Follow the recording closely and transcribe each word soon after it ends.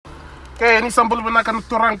Ladies and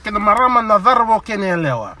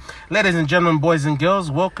gentlemen, boys and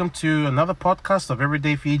girls, welcome to another podcast of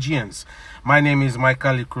Everyday Fijians. My name is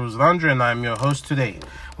Michael Cruz Landry and I'm your host today,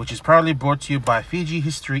 which is proudly brought to you by Fiji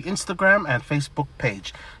History Instagram and Facebook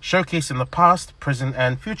page, showcasing the past, present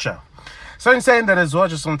and future. So in saying that as well, I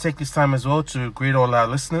just want to take this time as well to greet all our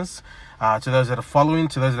listeners, to those that are following,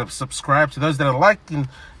 to those that have subscribed, to those that are liked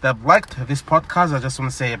this podcast. I just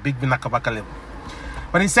want to say a big vinakabakalevu.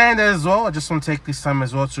 But in saying that as well, I just want to take this time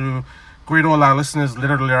as well to greet all our listeners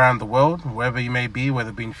literally around the world, wherever you may be, whether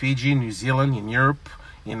it be in Fiji, New Zealand, in Europe,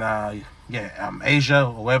 in Asia,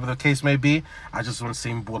 or wherever the case may be. I just want to say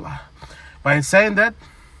Mbula. But in saying that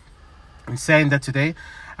today,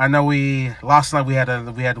 I know last night we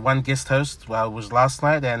had one guest host. Well, it was last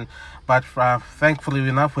night, but thankfully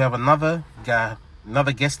enough, we have another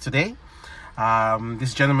guest today.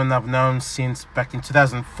 This gentleman I've known since back in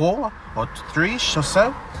 2004 or 3ish or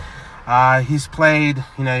so. He's played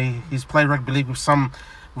rugby league with some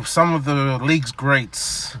of the league's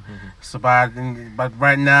greats. Mm-hmm. So, but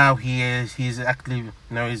right now he's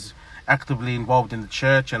actively involved in the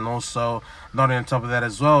church, and also not on top of that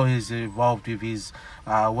as well, he's involved with his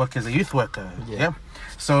work as a youth worker. Yeah.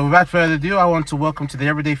 So without further ado, I want to welcome to the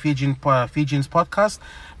Everyday Fijians podcast,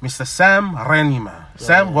 Mr. Sam Renima.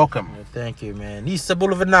 Sam, welcome. Thank you, man. Isa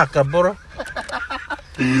Bulavanaka, bro.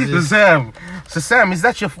 Sam, is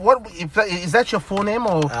that your full name,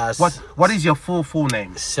 or what is your full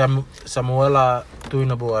name? Samuela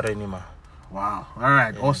Tuinabu Renima. Wow. All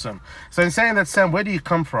right. Yeah. Awesome. So in saying that, Sam, where do you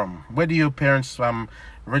come from? Where do your parents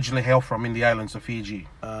originally hail from in the islands of Fiji?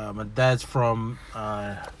 My dad's from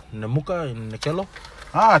Namuka in Nekelo.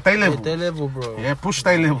 Tailevu. Yeah, Tailevu, bro. Yeah, push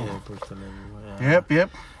Tailevu. Yeah, push Tailevu. Yeah.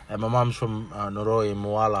 Yep. And my mom's from Noroi in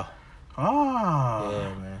Moala.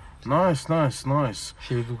 Yeah, man. Nice.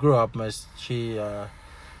 She grew up, she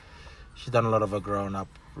done a lot of her growing up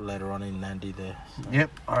later on in Nandi there. So.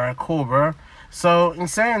 Yep. All right, cool, bro. So in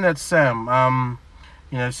saying that, Sam,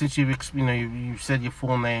 since you said your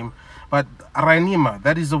full name, but Renima,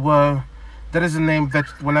 that is a name that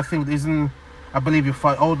when I think I believe your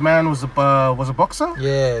old man was a boxer.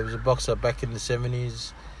 Yeah, he was a boxer back in the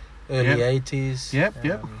 70s, early 80s.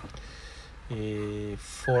 Yep. He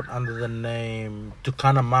fought under the name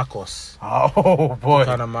Tukana Marcos. Oh boy,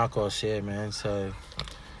 Tukana Marcos, yeah, man. So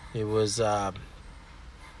it was. I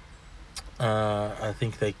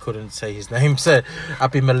think they couldn't say his name. So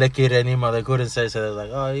Api Maleki Renima, they couldn't say. So they're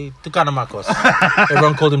like, Tukana Marcos.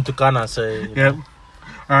 Everyone called him Tukana. So yeah.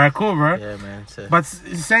 All right, cool, bro. Yeah, man. So. But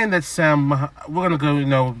saying that, Sam, we're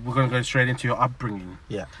gonna go straight into your upbringing.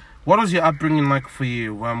 Yeah. What was your upbringing like for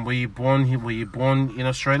you? Were you born here? Were you born in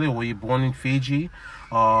Australia? Were you born in Fiji?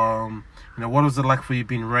 What was it like for you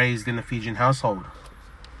being raised in a Fijian household?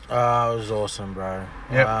 It was awesome, bro.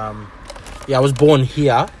 Yep. I was born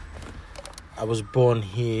here.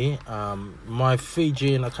 My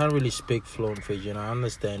Fijian, I can't really speak fluent Fijian. I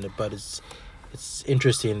understand it, but it's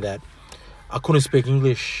interesting that I couldn't speak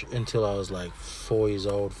English until I was like 5 years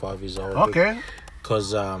old. Okay.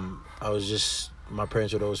 Because my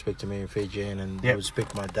parents would always speak to me in Fijian, and they would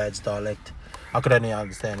speak my dad's dialect. I could only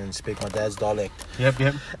understand and speak my dad's dialect.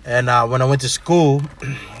 Yep. And when I went to school,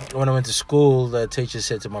 the teacher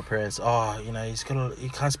said to my parents, he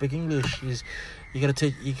can't speak English. You gotta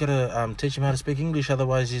teach him how to speak English,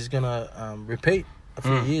 otherwise he's gonna repeat a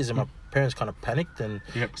few years. And my parents kind of panicked and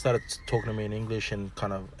started talking to me in English and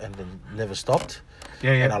then never stopped.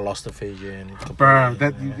 And I lost the Fijian. Bro,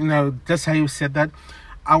 that's how you said that.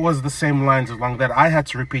 I was the same lines along that. I had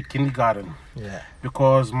to repeat kindergarten. Yeah.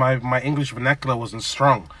 Because my English vernacular wasn't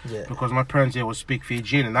strong. Yeah. Because my parents would speak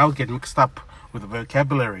Fijian and I would get mixed up with the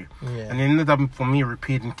vocabulary. Yeah. And it ended up for me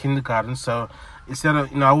repeating kindergarten. So instead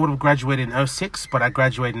of, I would have graduated in 06, but I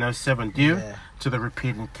graduated in 07 due to the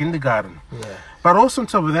repeat in kindergarten. Yeah. But also on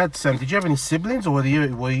top of that, Sam, did you have any siblings, or were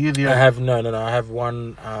you the... I have no. I have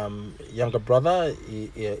one younger brother,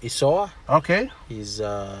 Isoa. Okay. He's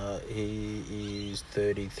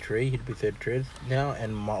 33. He'd be 33 now.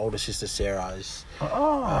 And my older sister, Sarah, is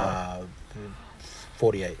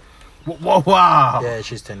 48. Wow. Yeah,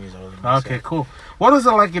 she's 10 years older. Okay, cool. What was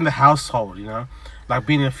it like in the household, like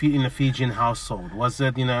being in a Fijian household? Was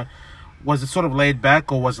it sort of laid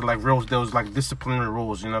back, or was it like rules? There was like disciplinary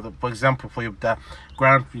rules, for example, for your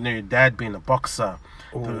your dad being a boxer,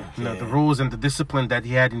 the rules and the discipline that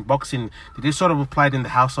he had in boxing, did he sort of apply it in the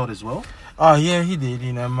household as well? Oh yeah, he did.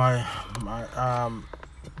 My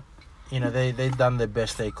they done the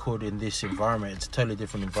best they could in this environment. It's a totally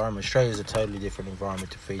different environment. Australia is a totally different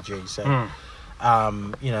environment to Fiji. So, I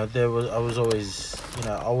was always,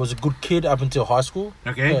 I was a good kid up until high school.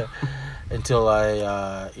 Okay. until I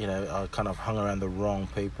I kind of hung around the wrong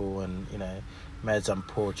people and made some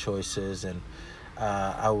poor choices, and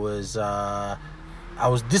I was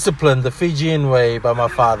disciplined the Fijian way by my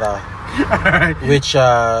father, which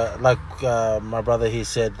my brother, he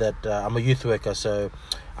said that I'm a youth worker, so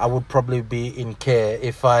I would probably be in care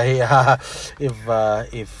if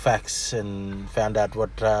facts and found out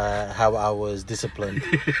how I was disciplined.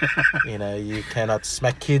 You cannot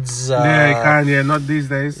smack kids. You can't. Yeah, not these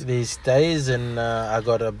days. These days, and I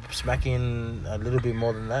got a smacking a little bit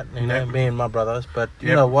more than that. Me and my brothers. But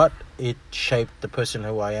you know what? It shaped the person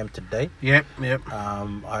who I am today. Yep.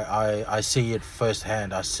 I see it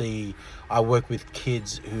firsthand. I work with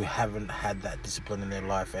kids who haven't had that discipline in their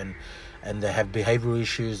life, and they have behavioral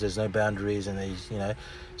issues. There's no boundaries, and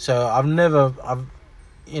so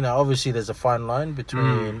obviously there's a fine line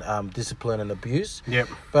between discipline and abuse. Yep.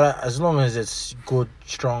 But as long as it's good,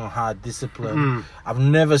 strong, hard discipline, I've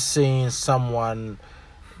never seen someone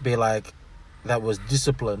be like that was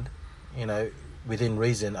disciplined, within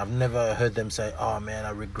reason. I've never heard them say, "Oh man,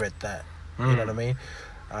 I regret that." You know what I mean?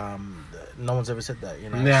 No one's ever said that,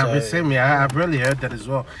 Yeah, I've really heard that as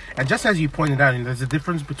well. And just as you pointed out, there's a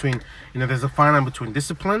difference between, there's a fine line between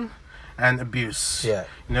discipline and abuse. Yeah.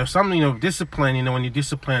 Discipline. When you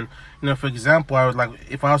discipline, for example, I would like,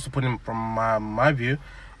 if I was to put in from my view,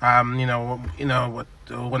 when I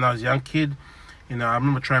was a young kid, I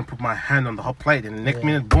remember trying to put my hand on the hot plate, and the next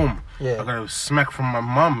minute, boom, I got a smack from my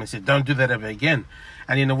mum and said, "Don't do that ever again."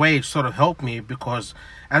 And in a way, it sort of helped me because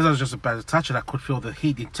as I was just about to touch it, I could feel the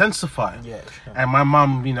heat intensify. Yeah, sure. And my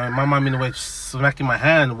mum, in a way, smacking my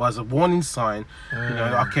hand was a warning sign.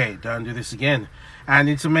 Okay, don't do this again. And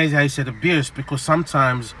it's amazing how you said abuse, because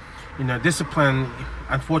sometimes, discipline,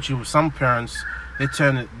 unfortunately, with some parents, they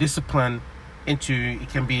turn discipline it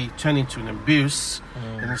can be turned into an abuse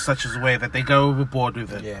in such a way that they go overboard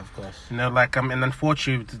with it. Yeah, of course. And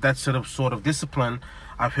unfortunately, that sort of discipline,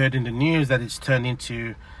 I've heard in the news that it's turned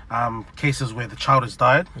into cases where the child has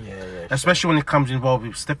died. Yeah, especially when it comes involved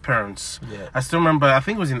with step parents. Yeah. I still remember, I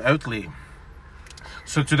think it was in Oatley.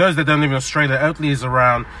 So to those that don't live in Australia, Oatley is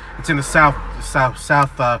around, it's in the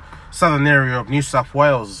southern area of New South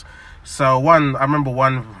Wales. So I remember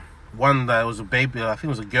one that was a baby, I think it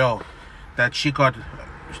was a girl, that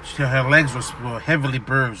her legs were heavily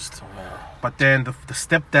bruised. Wow. But then the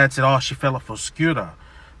stepdad said, she fell off a scooter.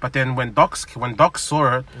 But then when docs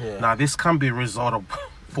saw it, now this can't be a result of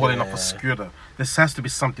falling off a scooter. This has to be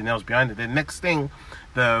something else behind it. The next thing,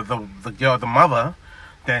 the girl, the mother,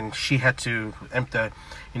 then she had to empty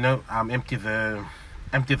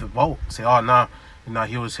the vault. Say,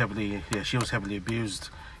 she was heavily abused.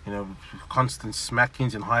 Constant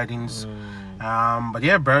smackings and hidings. But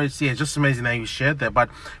yeah, bro, it's just amazing how you shared that. But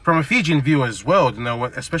from a Fijian view as well,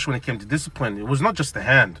 especially when it came to discipline, it was not just the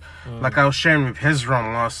hand. Like I was sharing with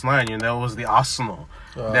Hezron last night, it was the arsenal.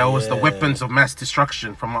 There was the weapons of mass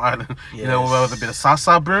destruction from the island. Yes. With a bit of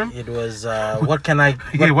Sasa broom. It was what can I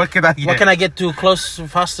what can I get? What can I get too close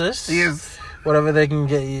fastest? Yes. Whatever they can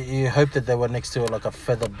get, you hope that they were next to it like a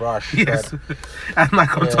feather brush. Yes, but, and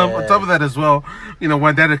like on top of that as well,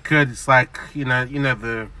 when that occurred, it's like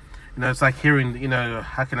it's like hearing,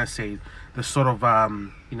 how can I say, the sort of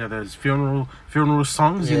those funeral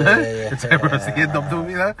songs, it's everyone's the end of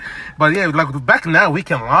them, But yeah, like back now we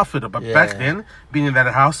can laugh at it, but back then, being in that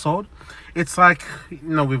household, it's like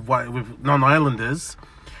with non-islanders,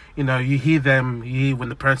 you hear when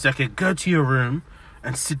the parents say, "Okay, go to your room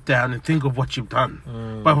and sit down and think of what you've done."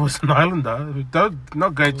 But as an islander,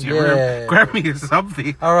 not go to your room, grab me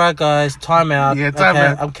something. All right, guys, time out. Yeah, time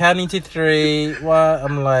out. I'm counting to 3.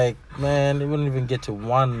 I'm like, man, it wouldn't even get to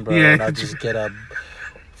 1, bro. Yeah. And I just get a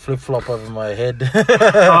flip-flop over my head.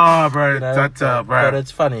 Oh, bro, bro. But it's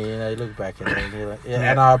funny, you look back at it, and you're like,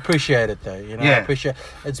 and I appreciate it though. I appreciate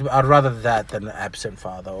it's. I'd rather that than an absent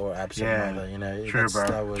father or absent mother. True, bro.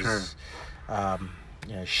 That was,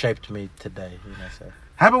 shaped me today. So.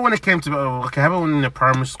 How about when it came to how about when in the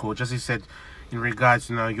primary school? Just as you said, in regards,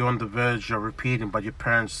 you're on the verge of repeating, but your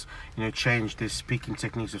parents, changed their speaking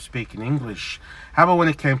techniques of speaking English. How about when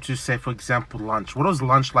it came to, say, for example, lunch? What was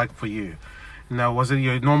lunch like for you? Was it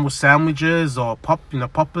your normal sandwiches or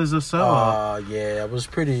poppers or so? Yeah, I was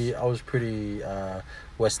pretty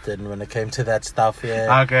Western when it came to that stuff.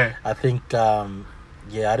 Yeah. Okay. I think, I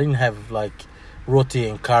didn't have like roti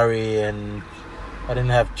and curry, and I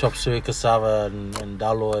didn't have chop suey cassava and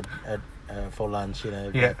dalo for lunch.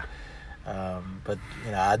 But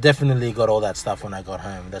I definitely got all that stuff when I got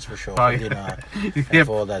home. That's for sure. For dinner and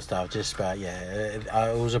for all that stuff. Just about it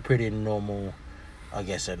was a pretty normal, I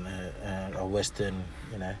guess, a Western.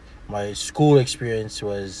 My school experience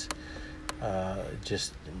was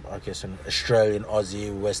just I guess an Australian,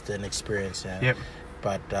 Aussie, Western experience. Yeah. Yep.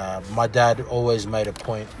 But my dad always made a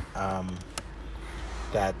point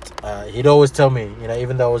that he'd always tell me,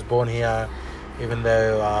 even though I was born here, even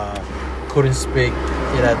though couldn't speak,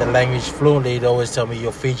 the language fluently, he'd always tell me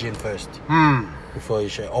you're Fijian first before you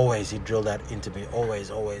show. Always, he drilled that into me. Always,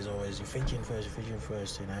 always, always. You're Fijian first. You're Fijian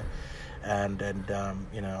first. And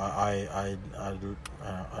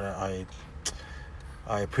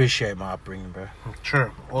I appreciate my upbringing, bro.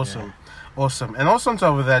 Sure. Awesome. Awesome. And also on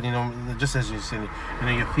top of that, just as you said,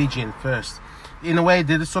 you're Fijian first. In a way,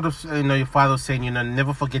 did it sort of, your father was saying,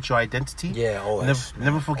 never forget your identity. Yeah, always.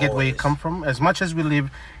 Never forget where you come from. As much as we live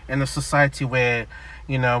in a society where,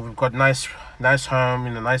 we've got nice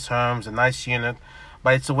home, nice homes, a nice unit,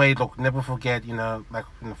 but it's a way, look, never forget,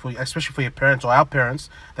 especially for your parents or our parents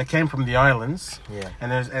that came from the islands. Yeah.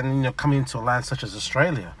 And coming into a land such as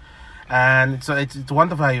Australia. And so it's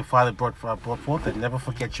wonderful how your father brought forth it. Never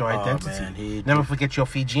forget your identity. Man, never forget your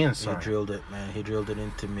Fijian. Sorry. He drilled it, man. He drilled it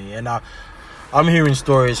into me. And I'm hearing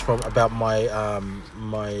stories about my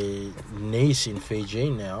my niece in Fiji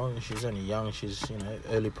now. She's only young. She's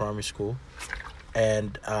early primary school,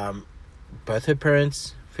 and both her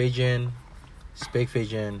parents Fijian, speak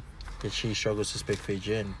Fijian, but she struggles to speak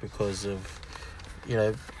Fijian because of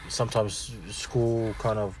sometimes school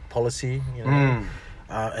kind of policy.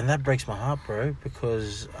 And that breaks my heart, bro,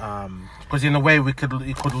 because in a way you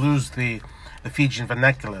could lose the Fijian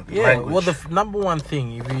vernacular, the language. Well, the number one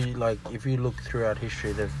thing, if you look throughout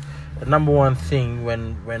history, the number one thing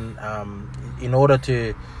when in order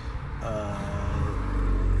to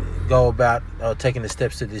go about taking the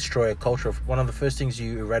steps to destroy a culture, one of the first things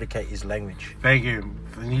you eradicate is language. Thank you.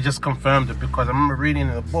 And you just confirmed it, because I remember reading in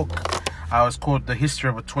a book, it's called The History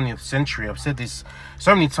of the 20th Century. I've said this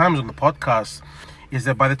so many times on the podcast, is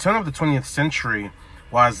that by the turn of the 20th century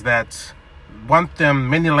was that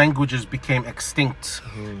many languages became extinct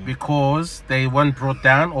because they weren't brought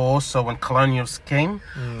down, or also when colonials came,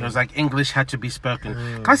 it was like English had to be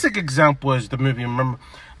spoken. Classic example is the movie, remember,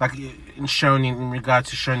 like in regards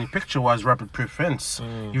to showing you picture, was Rapid Proof Fence.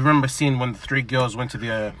 You remember seeing when the three girls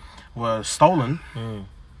were stolen, and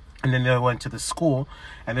then they went to the school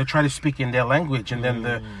and they tried to speak in their language, and then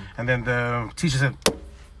the teacher said,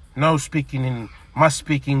 no speaking must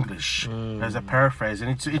speak English, as a paraphrase.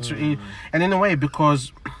 And and in a way,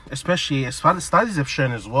 because especially as far as studies have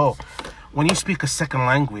shown as well, when you speak a second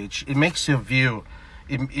language, it makes your view,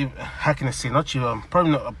 how can I say, not your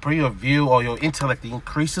probably your view or your intellect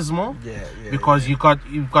increases more. Because you've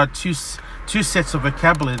got two sets of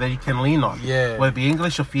vocabulary that you can lean on. Whether it be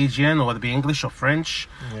English or Fijian, or whether it be English or French.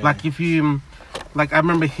 Like if you, I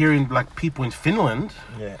remember hearing people in Finland,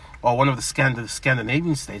 or one of the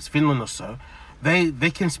Scandinavian states, Finland or so,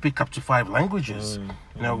 they can speak up to 5 languages.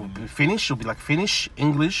 Finnish will be like Finnish,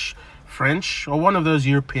 English, French, or one of those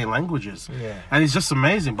European languages. And it's just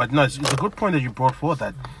amazing. But no, it's a good point that you brought forth,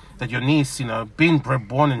 that your niece, being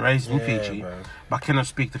born and raised in Fiji, but cannot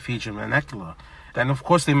speak the Fijian vernacular. And of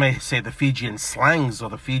course they may say the Fijian slangs or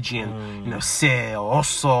the Fijian, se or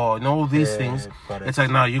oso, and all these things. It's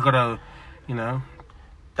like, no, you gotta,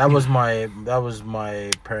 That was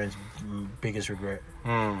my parents' biggest regret.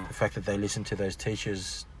 The fact that they listened to those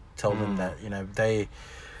teachers tell them that, they...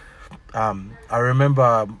 I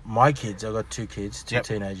remember my kids, I got 2 kids, 2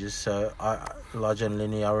 teenagers, so Elijah and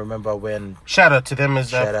Linny, I remember when... Shout out to them.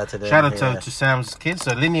 Shout out to them. Shout out to Sam's kids.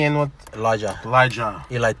 So Linny and what? Elijah.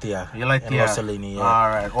 Elaitia. And also Linny, All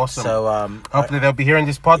right, awesome. So, hopefully they'll be hearing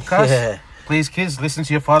this podcast. Please, kids, listen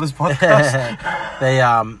to your father's podcast. They,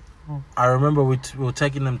 I remember we were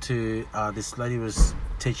taking them to, this lady was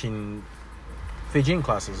teaching Fijian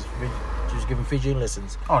classes. She was giving Fijian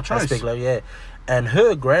lessons. Oh, choice. And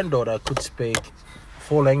her granddaughter could speak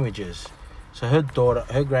 4 languages. So her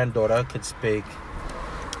granddaughter could speak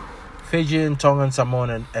Fijian, Tongan,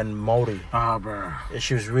 Samoan, and Maori. Bro.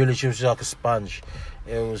 She was like a sponge.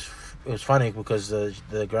 It was funny because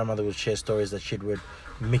the grandmother would share stories that she would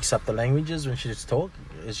mix up the languages when she would talk.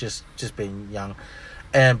 It's just being young.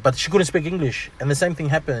 But she couldn't speak English. And the same thing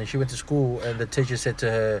happened. She went to school and the teacher said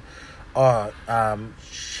to her,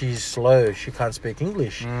 she's slow, she can't speak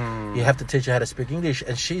English. You have to teach her how to speak English.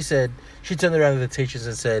 And she turned around to the teachers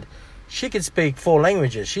and said, she can speak 4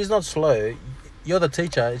 languages, she's not slow, you're the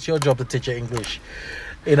teacher, it's your job to teach her English.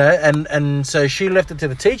 And so she left it to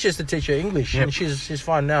the teachers to teach her English. And she's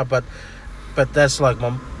fine now, but that's like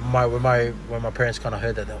when my parents kind of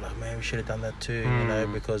heard that, they were like, man, we should have done that too,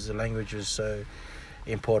 because the language was so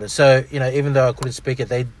important. So even though I couldn't speak it,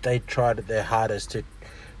 they tried their hardest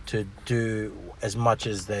to do as much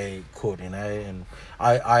as they could, you know. And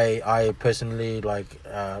I personally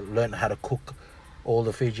learned how to cook all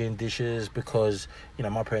the Fijian dishes because, you know,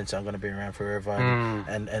 my parents aren't going to be around forever,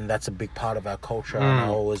 and that's a big part of our culture. And I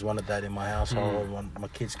always wanted that in my household. I want my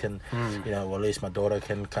kids can, you know, or at least my daughter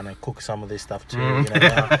can kind of cook some of this stuff too. You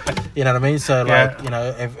know, you know what I mean? So you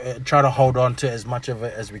know, try to hold on to as much of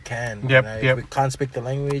it as we can. If we can't speak the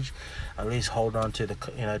language, at least hold on to the,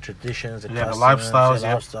 you know, traditions, the customs, the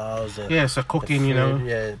lifestyles, the so cooking, food, you know,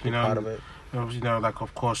 big part of it. You know, like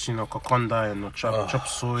of course, you know, kokonda and chop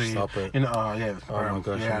suey. Stop it. You know, my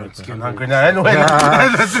gosh, it's getting hungry now. Anyway,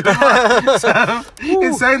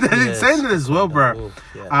 insane that as well, bro.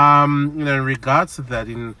 You know, in regards to that,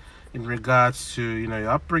 in regards to, you know, your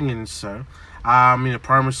upbringing, so, you know,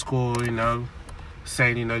 primary school, you know,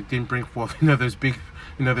 saying, you know, didn't bring forth, you know, those big,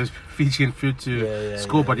 you know, those Fijian food to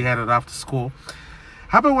school, but he had it after school.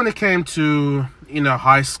 How about when it came to, you know,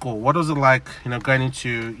 high school? What was it like, you know, going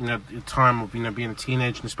into, you know, the time of, you know, being a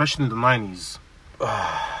teenager, and especially in the 90s?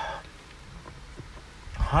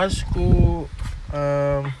 High school,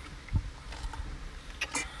 oh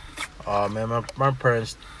man, my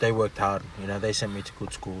parents, they worked hard. You know, they sent me to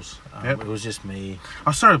good schools. It was just me.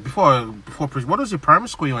 Oh, sorry, before, what was your primary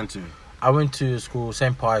school you went to? I went to school,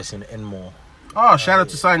 St. Pius in Enmore. Oh, shout out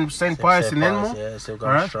to St. Pius in Enmore. Yeah, still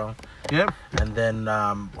going strong. Yep. And then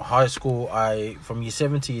high school, from year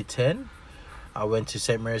 7 to year 10, I went to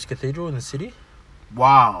St. Mary's Cathedral in the city.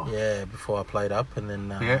 Wow. Yeah, before I played up, and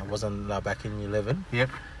then I wasn't back in year 11. Yep.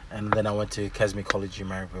 And then I went to Casmi College in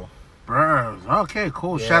Marrickville. Bro, okay,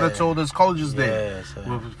 cool. Yeah. Shout out to all those colleges there. Yeah,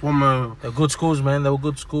 so former... They're good schools, man. They were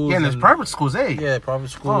good schools. Yeah, and there's private schools, eh? Yeah, private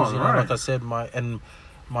schools. Oh, you know, right. like I said,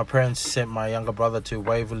 my parents sent my younger brother to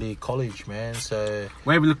Waverley College, man. So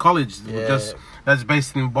Waverley College, that's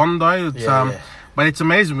based in Bondi. It's, but it's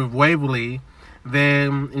amazing with Waverley.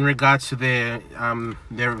 In regards to their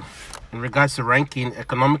ranking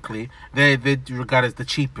economically, they regard as the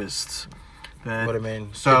cheapest. What do you mean?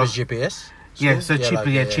 So cheapest GPS. Yeah, so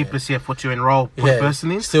cheapest for to enroll per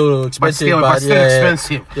person in. Still expensive, but still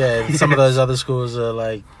expensive. Yeah, some of those other schools are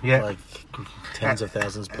like tens of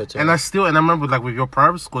thousands per term. And I remember, like, with your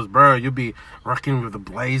private schools, bro, you'd be rocking with the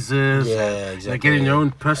Blazers. Yeah, exactly. You're getting your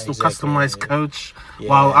own personal customized coach. Yeah.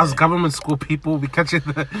 While us government school people, we catch it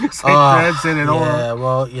the same threads and all. Yeah,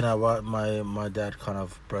 well, you know what, my dad kind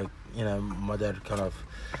of broke. You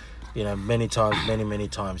know, many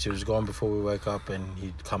times he was gone before we woke up, and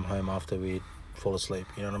he'd come home after we'd fall asleep.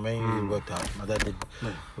 You know what I mean? He worked hard. My dad did.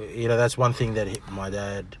 You know, that's one thing that my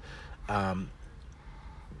dad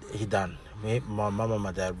he done. My mum and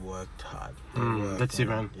my dad worked hard. That's it,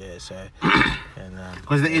 man. Yeah, so and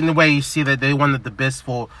because in a way you see that they wanted the best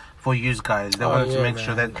for you guys. They wanted to make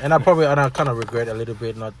sure that. And I kind of regret a little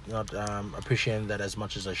bit not appreciating that as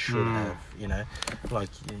much as I should have. You know, like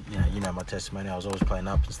you know my testimony. I was always playing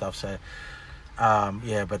up and stuff. So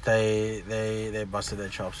but they busted their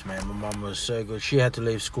chops, man. My mum was so good. She had to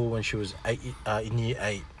leave school when she was in year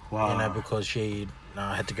 8. Wow. You know, because she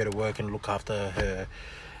had to go to work and look after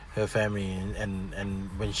her family, and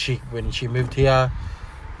when she moved here,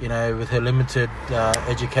 you know, with her limited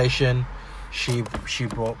education, she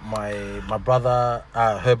brought my brother,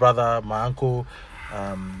 her brother, my uncle,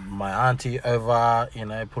 my auntie over, you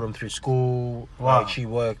know, put them through school. Wow. Like, she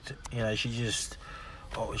worked, you know, she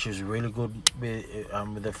was really good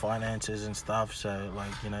with the finances and stuff. So,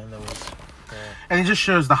 like, you know, that was. And it just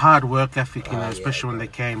shows the hard work ethic, you know, especially when they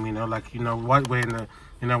came, you know, like, you know, we're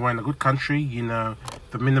in a good country, you know,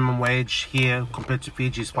 the minimum wage here compared to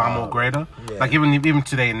Fiji is far more greater. Yeah. Like, even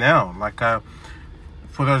today now, like,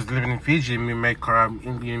 for those living in Fiji, you may correct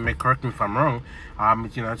me if I'm wrong,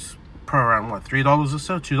 you know, it's per around, $3 or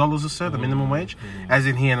so, $2 or so, the minimum wage. As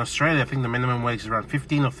in here in Australia, I think the minimum wage is around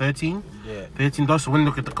 15 or 13. Yeah. $13. So when you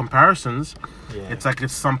look at the comparisons, it's like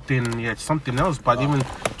it's something else. But even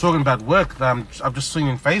talking about work, I've just seen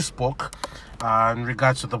in Facebook, in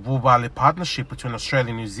regards to the Wubali partnership between Australia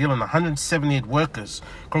and New Zealand, 178 workers.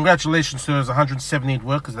 Congratulations to those 178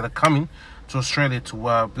 workers that are coming to Australia to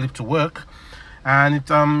live to work. And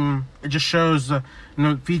it just shows, you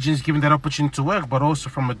know, Fijians given that opportunity to work, but also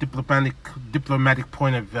from a diplomatic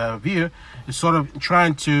point of view, it's sort of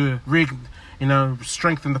trying to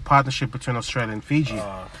strengthen the partnership between Australia and Fiji.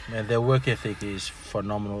 Man, their work ethic is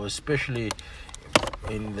phenomenal, especially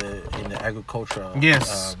in the agriculture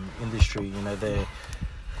industry. You know, they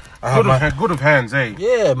good of hands, eh?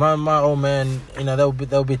 Yeah, my old man. You know,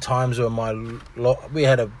 there'll be times where we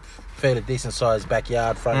had a fairly decent sized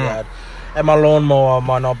backyard, front yard. and my lawnmower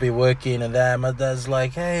might not be working, and that my dad's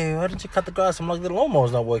like, "Hey, why don't you cut the grass?" I'm like, "The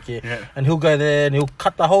lawnmower's not working," and he'll go there and he'll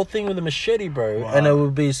cut the whole thing with a machete, bro, and it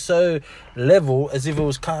would be so level as if it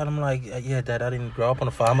was cut. I'm like, "Yeah, Dad, I didn't grow up on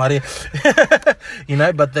a farm, I didn't," you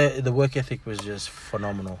know. But the work ethic was just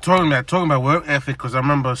phenomenal. Talking about work ethic, because I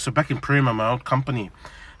remember back in Prima, my old company.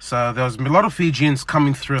 So there was a lot of Fijians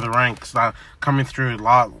coming through the ranks, coming through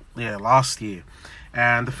last year.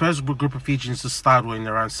 And the first group of Fijians just started in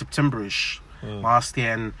around September-ish last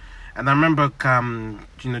year. And I remember,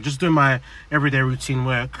 just doing my everyday routine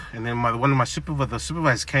work. And then one of my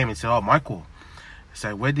supervisors came and said, "Oh, Michael," he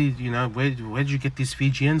said, where did you get these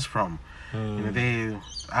Fijians from? I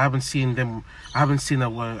haven't seen a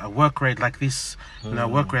work rate like this,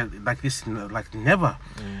 work rate like this, like never.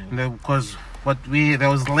 Because there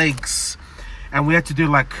was legs, and we had to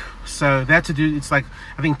do it's like,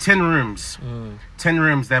 I think 10 rooms. 10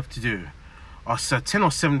 rooms they have to do. Or so 10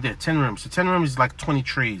 or 7 there, 10 rooms. So 10 rooms is like 20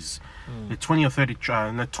 trees. 20 or 30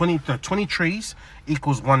 20 trees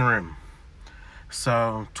equals 1 room.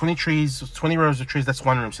 So 20 rows of trees, that's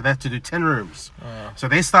 1 room. So they have to do 10 rooms. So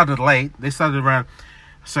they started late. They started around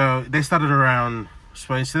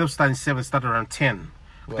so instead of starting 7, started around 10.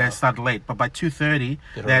 Wow. They started late, but by 2:30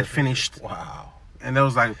 they had finished. Wow! And he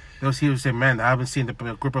was saying, "Man, I haven't seen a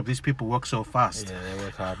group of these people work so fast." Yeah, they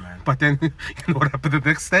work hard, man. But then, you know what happened the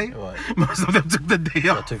next day? What? Most of them took the day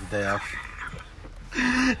off. They took the day off.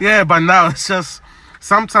 Yeah, but now it's just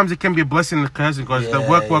sometimes it can be a blessing and a curse because they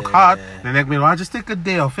work hard. Then they go, "I'll just take a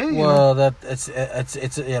day off." It's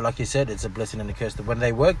like you said, it's a blessing and a curse. When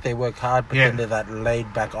they work hard, but then they're that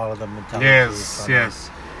laid back, all of them mentality.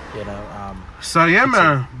 Yes. So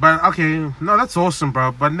man, but okay, no, that's awesome,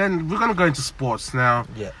 bro. But then we're gonna go into sports now.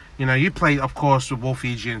 Yeah. You play, of course, with all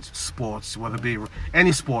Fijian sports, whether it be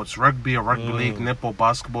any sports, rugby or rugby league, netball,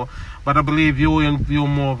 basketball. But I believe you're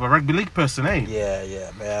more of a rugby league person, eh?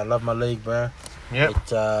 Yeah, man. I love my league, bro. Yeah.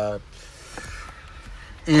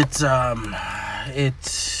 It's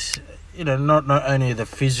not only the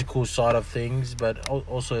physical side of things, but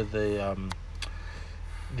also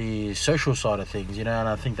the social side of things, and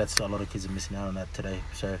I think that's a lot of kids are missing out on that today.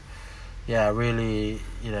 So, yeah, really,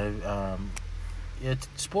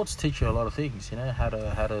 sports teach you a lot of things. How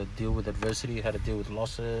to deal with adversity, how to deal with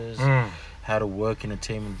losses, how to work in a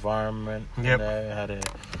team environment. Yep.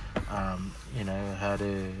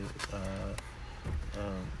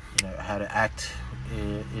 How to act,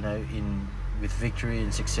 with victory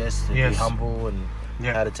and success, to be humble and.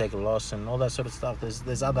 How to take a loss and all that sort of stuff.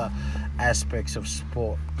 There's other aspects of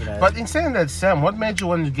sport, But in saying that, Sam, what made you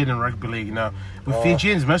want to get in rugby league? With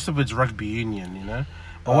Fijians, most of it's rugby union,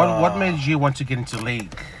 But what made you want to get into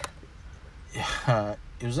league?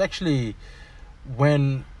 It was actually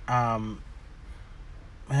when, I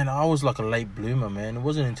was like a late bloomer, man. It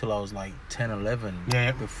wasn't until I was like 10, 11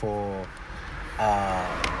 before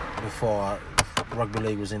rugby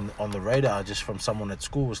league was on the radar. Just from someone at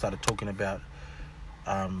school started talking about.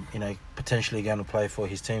 Potentially going to play for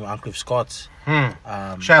his team, Uncliffe Scots.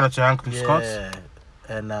 Shout out to Uncliffe Scots.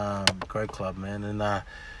 And great club, man. And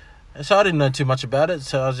so I didn't know too much about it.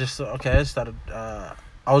 So I was just I started. I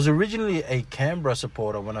was originally a Canberra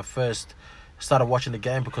supporter when I first started watching the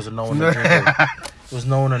game because of Noah Ndruku. It was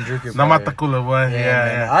Noah Ndruku. Namatakula, boy.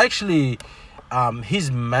 Yeah. I actually,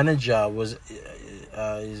 his manager was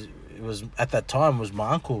at that time was my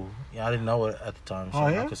uncle. I didn't know it at the time. So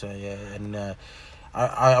I could say, and.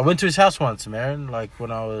 I went to his house once, man. Like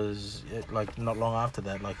when I was not long after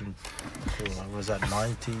that, was that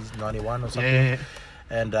 90s, 91 or something? Yeah.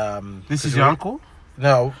 And this is your uncle?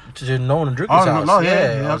 No, to Nolan and Drucker's house.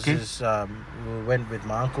 Okay. We went with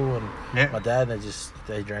my uncle and my dad. And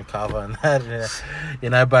they drank kava and that,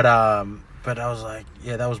 But I was like,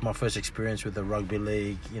 that was my first experience with the rugby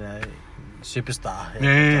league, superstar.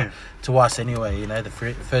 To us anyway, the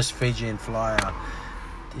first Fijian flyer.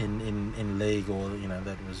 In league, or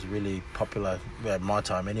that was really popular at my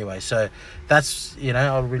time anyway. So that's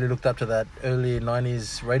I really looked up to that early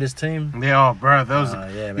 90s Raiders team. Yeah, bro, that was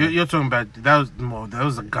you're talking about that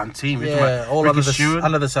was a gun team. All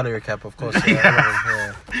under the salary cap, of course.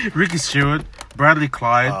 Ricky Stewart, Bradley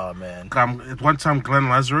Clyde. Oh man, at one time Glenn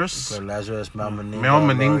Lazarus, Mel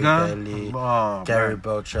Meninga, Gary man.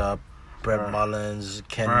 Belcher, Brett Mullins,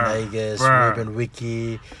 Ken Nagus, Ruben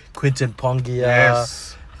Wiki, Quinton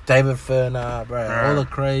Pongia. David Ferner, all the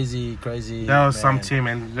crazy. That was some team,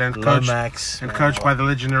 and then coached by the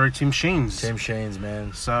legendary Tim Sheens. Tim Sheens,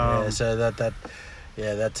 man. So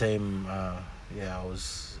that team, it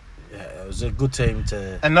was a good team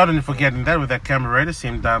to. And not only forgetting that with that Canberra Raiders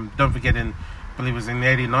team, don't forget in believe it was in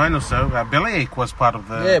 '89 or so. Bellyache was part of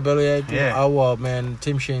the. Yeah, Bellyache. Yeah. Oh, well, man,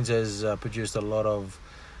 Tim Sheens has produced a lot of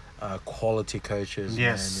quality coaches,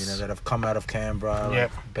 Yes. man, that have come out of Canberra,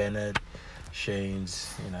 Yep. like Bennett,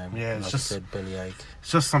 Sheens, Yeah, it's like just- I said, Bellyache.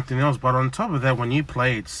 It's just something else. But on top of that, when you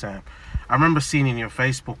played, Sam, I remember seeing in your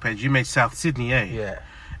Facebook page you made South Sydney, eh? Yeah.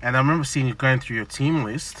 And I remember seeing you going through your team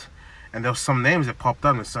list, and there were some names that popped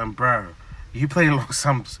up and saying, "Bro, you played along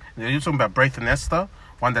some." You're talking about Braithen Esther,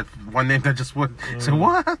 one name that just went. So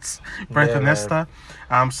what? Braithen man. Esther.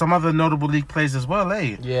 Some other notable league players as well,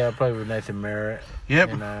 eh? Yeah, I played with Nathan Merritt.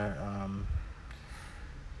 Yep. I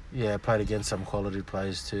played against some quality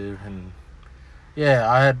players too, and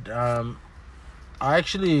I had. I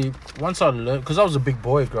actually once I learned because I was a big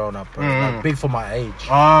boy growing up, bro, like big for my age.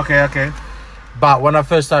 Oh, okay. But when I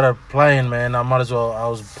first started playing, man, I might as well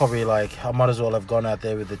have gone out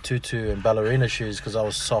there with the tutu and ballerina shoes because I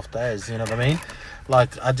was soft as, you know what I mean?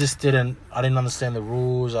 Like, I didn't understand the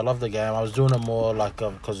rules. I loved the game. I was doing it more like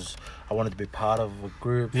because I wanted to be part of a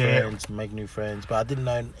group, friends, make new friends. But I didn't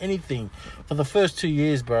know anything. For the first 2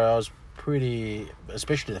 years, bro, I was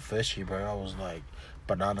especially the first year, bro, I was like,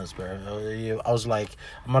 bananas, bro. I was like,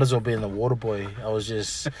 I might as well be in the water boy. I was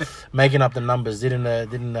just making up the numbers. Didn't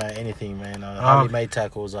know anything, man. I hardly made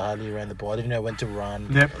tackles. I hardly ran the ball. I didn't know when to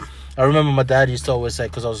run. Yep. I remember my dad used to always say,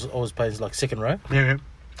 because I was always playing like second row, Yeah.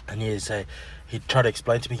 and he'd try to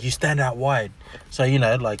explain to me, you stand out wide. So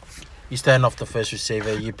like you stand off the first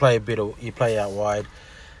receiver, you play out wide.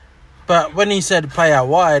 But when he said play out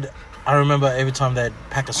wide, I remember every time they'd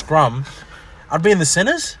pack a scrum, I'd be in the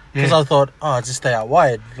centers because I thought, just stay out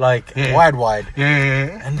wide, like wide.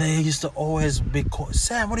 Yeah. And they used to always be called,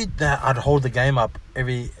 Sam, what did that? I'd hold the game up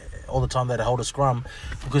all the time they'd hold a scrum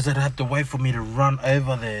because they'd have to wait for me to run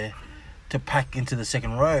over there to pack into the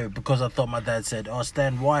second row because I thought my dad said,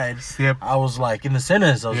 stand wide. Yep. I was like in the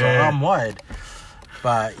centers. I was like, I'm wide.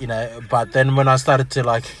 But, but then when I started to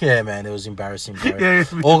man, it was embarrassing, bro. Yeah.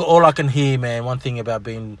 All I can hear, man, one thing about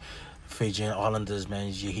being Fijian Islanders, man,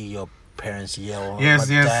 is you hear your parents yell at my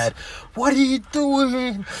dad, what are you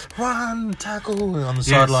doing? Run, tackle on the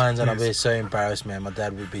sidelines. And I'd be so embarrassed, man. My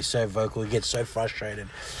dad would be so vocal. He'd get so frustrated.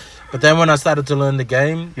 But then when I started to learn the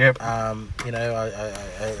game, I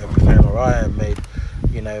became alright. I made,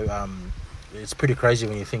 it's pretty crazy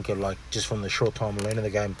when you think of just from the short time learning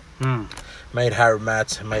the game. Made Harry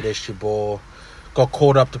Matz, made SG Ball. Got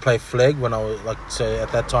called up to play flag when I was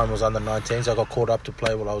at that time I was under 19s. I got called up to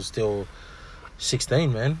play while I was still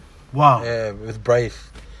 16, man. Wow. Yeah, with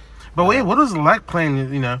Braith. But wait, what was it like playing,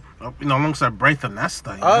 alongside Braithen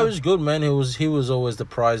Esther? It was good, man. He was always the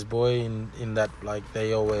prize boy in that,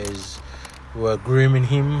 they always were grooming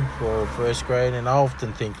him for first grade. And I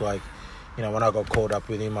often think, when I got caught up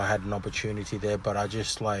with him, I had an opportunity there. But I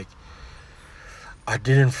just, I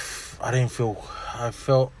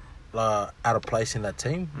felt out of place in that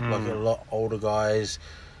team. A lot older guys.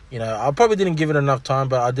 I probably didn't give it enough time,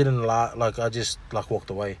 but I didn't I just walked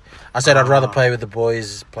away. I said I'd rather play with the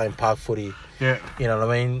boys playing park footy. Yeah. You know what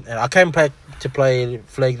I mean? And I came back to play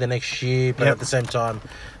flag the next year, but at the same time,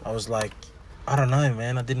 I was like, I don't know,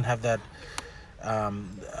 man. I didn't have that. I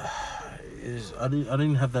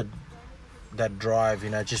didn't have that drive.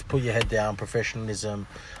 Just put your head down, professionalism.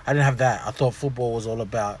 I didn't have that. I thought football was all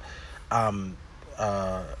about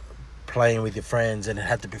playing with your friends, and it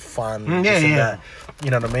had to be fun. That. You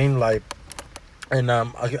know what I mean? I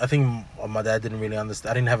think my dad didn't really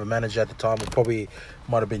understand. I didn't have a manager at the time. It probably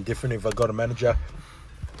might have been different if I got a manager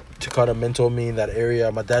to kind of mentor me in that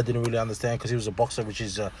area. My dad didn't really understand because he was a boxer, which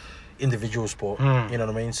is a individual sport. You know what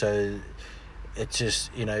I mean? So it's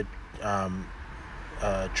just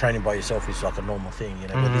training by yourself is like a normal thing.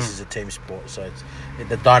 But this is a team sport, so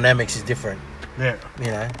the dynamics is different. Yeah.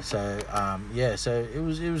 So so it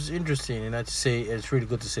was interesting, to see. It's really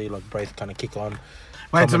good to see Braith kind of kick on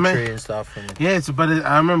commentary and stuff. I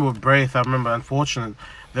remember with Braith, unfortunately,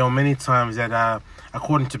 there were many times that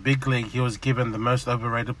according to Big League, he was given the most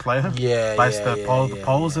overrated player. By the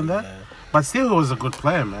polls and that. But still, he was a good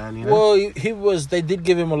player, man. Well, he was. They did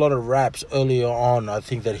give him a lot of raps earlier on. I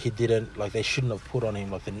think that he didn't they shouldn't have put on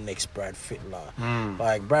him the next Brad Fittler.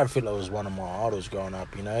 Brad Fittler was one of my idols growing up.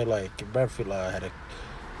 Brad Fittler had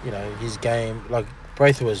his game.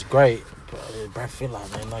 Braith was great. But Brad Fittler,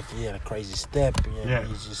 man, he had a crazy step.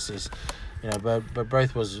 He's just this. But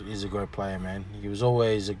Braith is a great player, man. He was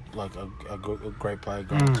always a great player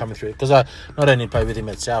coming through. Because I not only played with him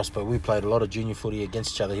at South, but we played a lot of junior footy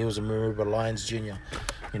against each other. He was a Maroubra Lions junior,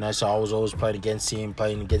 so I was always playing against him in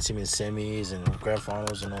semis and grand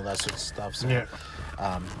finals and all that sort of stuff. So,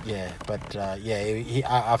 I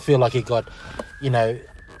feel like he got,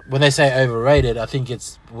 when they say overrated, I think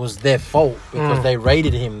was their fault because they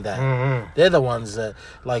rated him that. Mm-hmm. They're the ones that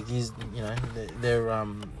like he's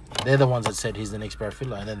they're the ones that said he's the next Brad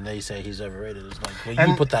Fittler, and then they say he's overrated. It's like, well,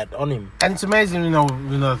 you put that on him. And it's amazing,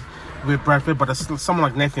 with Brad Pitt, but it's someone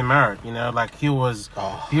like Nathan Marrett, like he was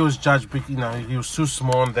judged, he was too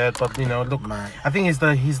small on that, but look, Man. I think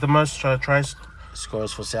he's the most tries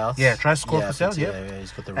Scores for South. Yeah, try score for South. Yeah,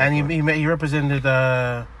 he's got the and record. he represented.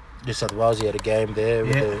 New South Wales. He had a game there.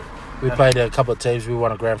 We played a couple of teams. We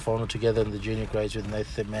won a grand final together in the junior grades with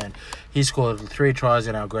Nathan. Man, he scored 3 tries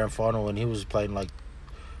in our grand final, and he was playing like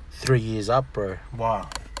 3 years up, bro. Wow.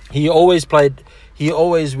 We always played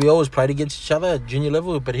against each other at junior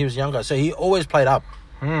level, but he was younger, so he always played up.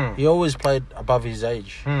 He always played above his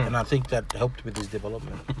age, and I think that helped with his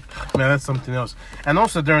development. Man, that's something else. And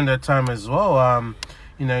also during that time as well,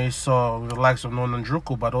 you saw the likes of Norman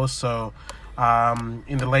Druckle, but also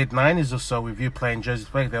in the late 90s or so, with you playing Jersey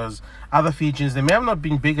Flag, there was other Fijians. They may have not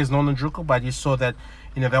been big as Norman Druckle, but you saw that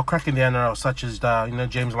they were cracking the NRL, such as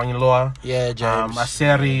James Langiloa, James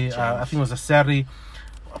Aseri, I think it was Aseri.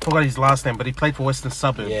 I forgot his last name, but he played for Western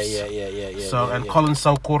Suburbs. Yeah. Colin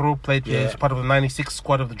Saukoro played as part of the 96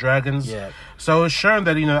 squad of the Dragons. Yeah. So it was shown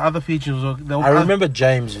that, other Fijians I remember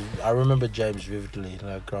James vividly,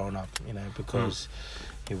 growing up, because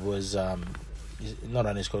he was not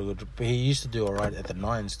only scored good, but he used to do all right at the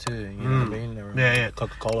nines too. You know what I mean? Yeah.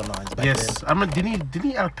 Coca-Cola nines back then. Yes. I mean, didn't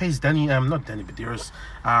he outpace Danny? Not Danny Medeiros.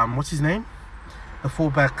 What's his name? The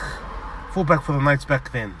fullback for the Knights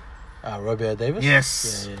back then. Robbie Davis?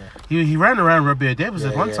 Yes. Yeah. He ran around Robbie Davis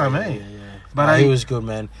at one time, eh? Yeah. But he was good,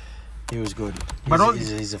 man. He was good.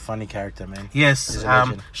 He's a funny character, man. Yes.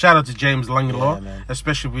 Shout out to James Langiloa, man.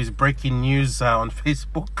 especially with his breaking news on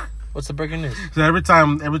Facebook. What's the breaking news? So every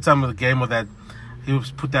time with the game or that, he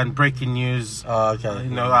would put down breaking news. Oh,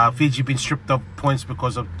 okay. Fiji being stripped of points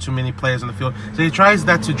because of too many players on the field. So he tries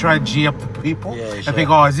that to try G up the people. Yeah, and sure. think,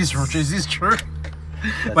 is this true?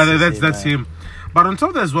 But that's him. But on top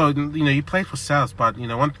of that as well, you played for Souths. But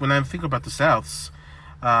when I think about the Souths,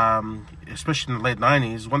 especially in the late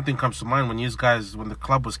 90s, one thing comes to mind when the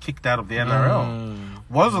club was kicked out of the NRL.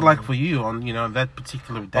 What was it like for you on that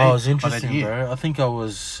particular day? Oh, it was interesting, bro. I think I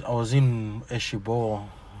was in SU Ball,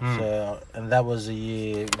 and that was a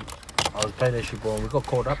year I was playing SU Ball, and we got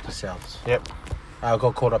called up to Souths. Yep. I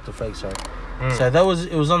got called up to Fake, sorry. So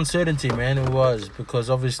it was uncertainty, man. It was,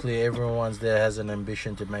 because obviously everyone's there has an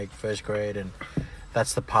ambition to make first grade, and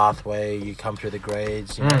that's the pathway. You come through the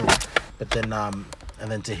grades, But then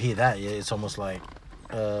and then to hear that, it's almost like,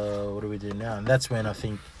 what do we do now? And that's when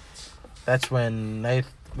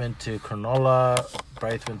Nath went to Cronulla,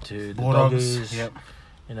 Braith went to the Bulldogs. Doggies. Yep.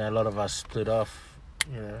 A lot of us split off.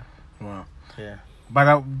 Wow. Yeah.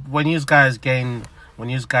 But when you guys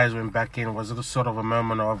went back in, was it a sort of a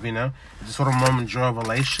moment of, a sort of moment of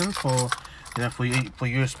revelation for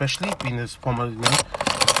you especially, being this former,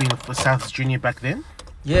 being for South's junior back then?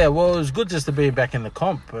 Yeah, well, it was good just to be back in the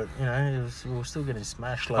comp, but we were still getting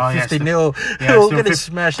smashed 50-0. Yeah, we were getting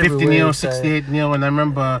smashed 50-0, 68-0, and I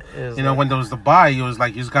remember, when there was the bye, it was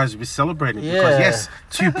like you guys would be celebrating because yes,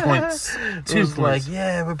 2 points, like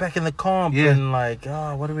we're back in the comp, and like,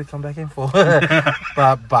 what did we come back in for?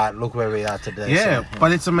 but look where we are today. Yeah,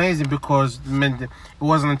 but it's amazing because it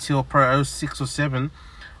wasn't until pro 06 or 07.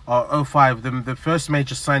 Or 05, the first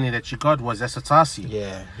major signing that you got was Asatasi.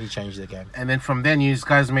 Yeah, he changed the game. And then from then, you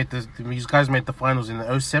guys made the finals in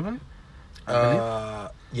the 07, I believe.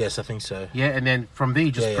 Yes, I think so. Yeah, and then from there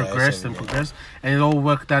you just progressed 07, progressed, and it all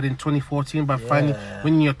worked out in 2014 by finally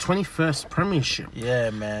winning your 21st premiership. Yeah,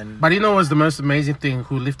 man. But what was the most amazing thing?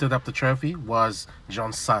 Who lifted up the trophy was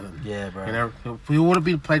John Sutton. Yeah, bro. He would have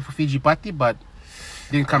been played for Fiji Bati, but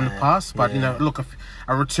didn't come to pass. But look,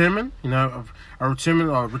 a returnment, a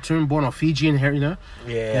return born of Fijian here,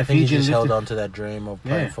 I think he just held on to that dream of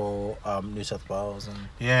playing for New South Wales, and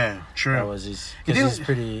true. That was his. Because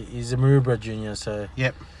he's a Maroubra junior, so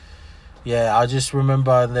yep. Yeah, I just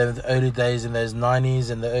remember in the early days in those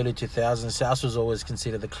 90s and the early 2000s, South was always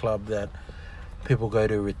considered the club that people go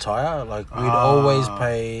to retire. Like we'd always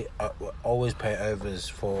pay overs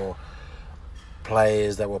for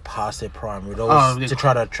players that were past their prime. We'd always to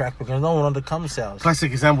try to attract, because no one wanted to come South.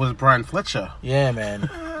 Classic example was Brian Fletcher. Yeah, man.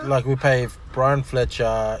 Like we pay Brian Fletcher.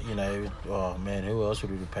 Oh man, who else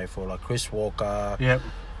would we pay for? Like Chris Walker. Yep.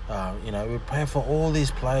 We pay for all these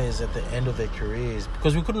players at the end of their careers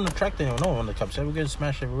because we couldn't attract anyone. No one wanted to come. So we're going to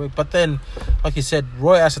smash every week. But then, like you said,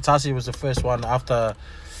 Roy Asatasi was the first one after.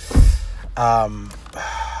 I'm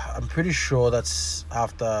pretty sure that's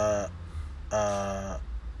after.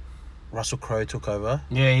 Russell Crowe took over.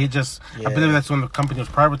 Yeah, he just. I believe that's when the company was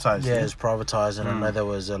privatized. Yeah, it was privatized, and I know there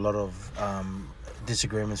was a lot of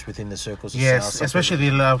disagreements within the circles. Of Yes, South. especially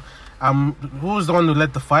the love. Who was the one who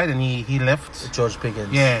led the fight and he left? George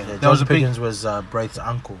Pickens. Yeah, George Pickens was Braith's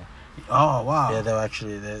uncle. Oh wow. Yeah, they were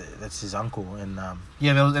actually that's his uncle, and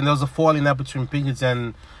yeah, there was a falling out between Pickens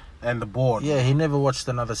and the board. yeah, he never watched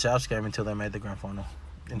another Souths game until they made the grand final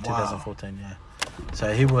in 2014. Yeah,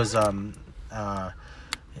 so he was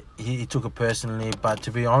he took it personally, but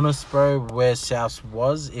to be honest, bro, where Souths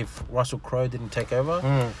was, if Russell Crowe didn't take over,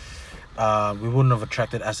 we wouldn't have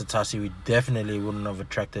attracted Asatasi. We definitely wouldn't have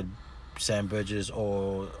attracted Sam Burgess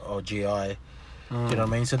or GI. Do you know what I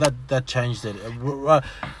mean? So that changed it.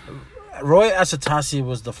 Roy Asatasi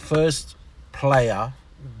was the first player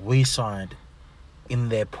we signed in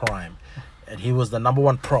their prime, and he was the number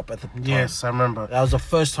one prop at the time. Yes, I remember. That was the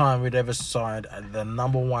first time we'd ever signed the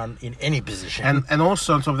number one in any position. And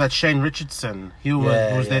also on top of that, Shane Richardson, he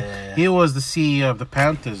was he was the CEO of the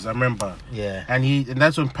Panthers. I remember. Yeah. And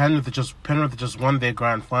that's when Penrith just won their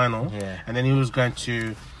grand final. Yeah. And then he was going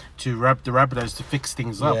to rap the Rabbitohs to fix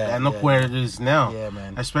things up, and look where it is now. Yeah,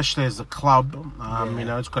 man. Especially as a club, you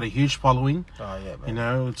know, it's got a huge following. Oh yeah, man. You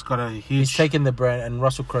know, it's got a huge. He's taken the brand, and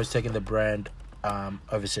Russell Crowe's taken the brand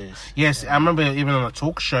overseas. Yes, I remember even on a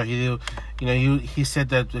talk show, he said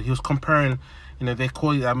that he was comparing. You know, they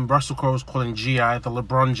call Russell Crowe was calling GI the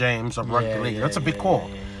LeBron James of rugby league. That's a big call.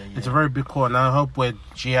 It's a very big call, and I hope where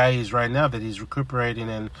GI is right now that he's recuperating,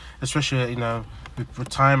 and especially with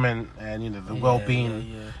retirement and the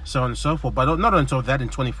well-being, so on and so forth. But not until that in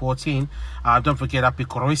 2014. Don't forget Api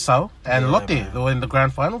Koroisau and Lotte. They were in the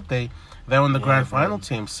grand final. They were in the grand final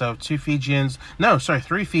team. So three Fijians.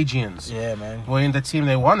 Yeah, man. Were in the team.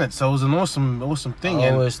 They won it. So it was an awesome thing. I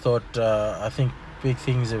always thought. I think big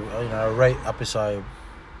things. Rate Apisai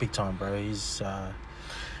big time, bro. He's.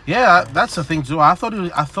 Yeah, that's the thing too. I thought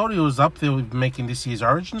he was up there with making this year's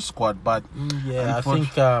Origin squad, but I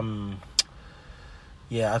think.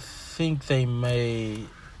 I think they may.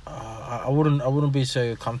 I wouldn't be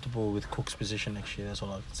so comfortable with Cook's position next year. That's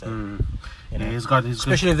all I can say. He's got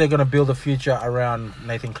especially if they're going to build a future around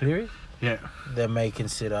Nathan Cleary. Yeah, they may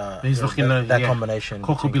consider he's looking that combination.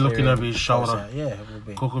 Cook will be looking over his shoulder. Yeah, it will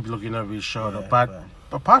be. Cook will be looking over his shoulder. But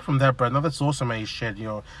apart from that, bro, now that's awesome how you shared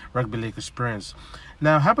your rugby league experience.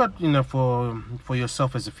 Now, how about for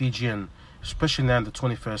yourself as a Fijian, especially now in the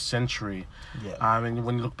 21st century? Yeah.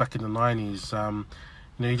 When you look back in the 90s,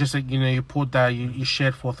 you just you poured that you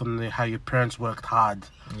shared forth on how your parents worked hard.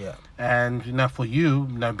 Yeah. And for you,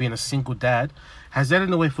 being a single dad, has that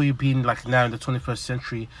in a way for you being like now in the 21st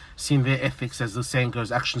century, seeing their ethics, as the saying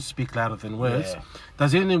goes, actions speak louder than words? Yeah.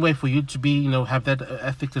 Does it in a way for you to be, have that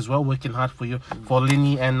ethic as well, working hard for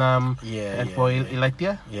Lini and for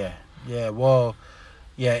Ilaitia? Yeah. Yeah. Well.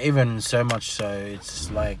 Yeah, even so much so,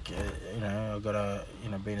 it's like I've got to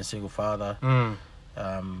being a single father.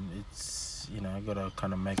 It's I got to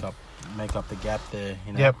kind of make up the gap there.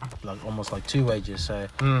 Like almost like two wages. So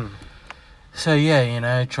so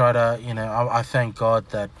yeah, try to I thank God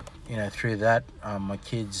that through that my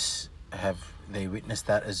kids they witness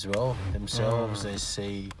that as well themselves. They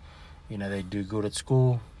see they do good at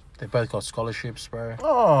school. They both got scholarships, bro.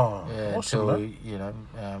 Oh, yeah, awesome,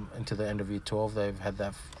 until the end of year 12, they've had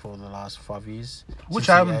that for the last 5 years. Which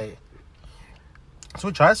high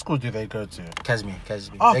school do they go to? Casmi.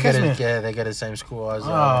 Oh, Casmi. They go to the same school as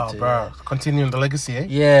I went to. Bro, continuing the legacy, eh?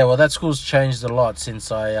 Yeah, well, that school's changed a lot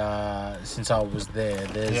since I was there.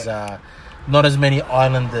 There's not as many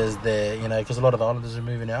Islanders there, because a lot of the Islanders are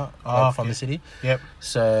moving out from the city. Yep.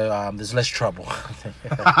 So there's less trouble.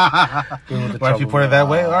 If you put it that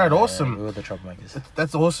way, all right, awesome. We were the troublemakers.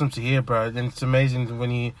 That's awesome to hear, bro. And it's amazing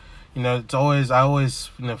when I always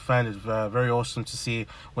find it very awesome to see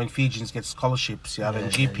when Fijians get scholarships, either in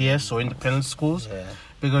GPS or independent schools,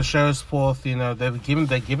 because it shows forth, they're given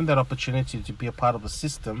that opportunity to be a part of a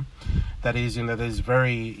system that is, that is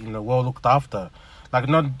very, well looked after. Like,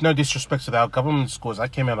 no disrespect to our government schools. I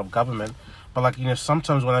came out of government, but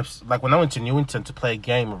sometimes when I went to Newington to play a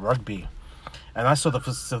game of rugby, and I saw the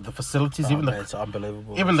facilities, it's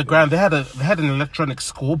unbelievable. Even the ground, they had an electronic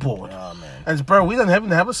scoreboard. Oh man! And bro, we don't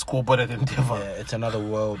even have a scoreboard at Endeavour. Yeah, it's another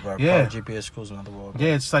world, bro. Yeah, GPS schools, another world. Bro.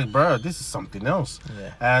 Yeah, it's like, bro, this is something else.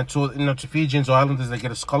 Yeah. And to Fijians or Islanders, they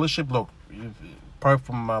get a scholarship. Look,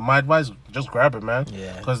 from my advice, just grab it, man.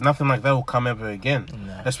 Yeah. Because nothing like that will come ever again.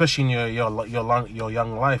 No. Especially in your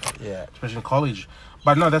young life. Yeah. Especially in college.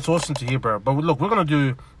 But no, that's awesome to hear, bro. But look, we're gonna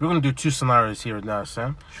do two scenarios here now,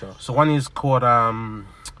 Sam. Sure. So one is called what I'm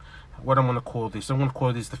gonna call this. I'm gonna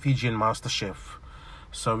call this the Fijian Master Chef.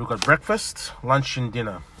 So we've got breakfast, lunch, and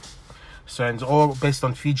dinner. So it's all based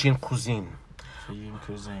on Fijian cuisine. Fijian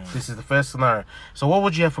cuisine. This is the first scenario. So what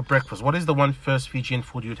would you have for breakfast? What is the one first Fijian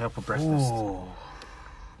food you'd have for breakfast? Ooh.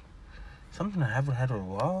 Something I haven't had in a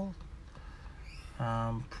while.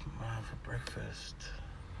 For breakfast.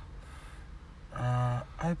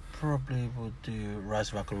 I probably would do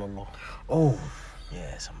rice vakalolo. Oh,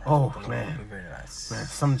 Yeah, some rice Oh, vakalolo man. would be very nice. man,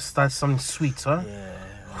 something sweet, huh? Yeah,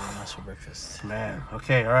 very nice for breakfast. Man,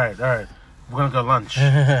 okay, all right. We're gonna go lunch.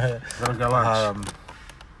 We're gonna go lunch.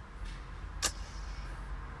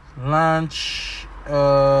 Lunch. Maybe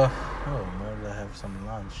I have some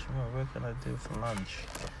lunch. What can I do for lunch?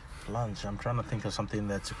 Lunch. I'm trying to think of something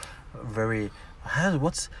that's very.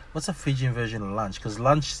 What's a Fijian version of lunch? Because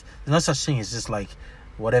lunch, there's no such thing. It's just like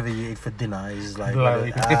whatever you eat for dinner. Is like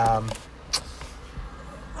Like- I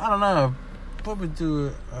don't know. Probably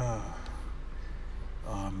do.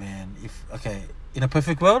 Oh man, in a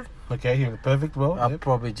perfect world, Okay, in the perfect world. I'll Yep.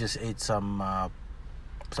 probably just eat some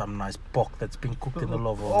nice pork that's been cooked in the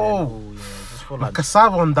love of. Oh. Yeah, just for lunch.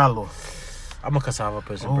 Cassava on dalo. I'm a cassava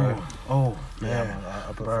person, bro. Oh, Yeah, yeah.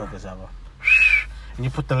 I prefer Bro. cassava. And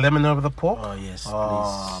you put the lemon over the pork. Oh yes, Oh,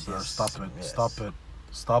 please. bro, Yes, stop it! yes.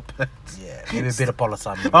 Stop it! Yeah, maybe a bit of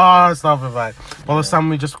polysami. Oh, stop it, man. Well, some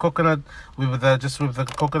we just coconut with the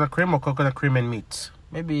coconut cream or coconut cream and meat.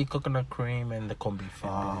 Maybe coconut cream and the corned beef.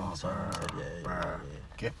 Oh, Yeah. Bro.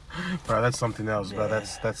 Okay, bro, that's something else, bro. Yeah.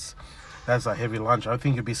 That's a heavy lunch. I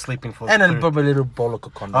think you'd be sleeping for. And then 3. probably a little bowl of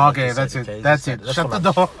coconut. Okay, like that's you it. said, okay? That's it. That's Shut for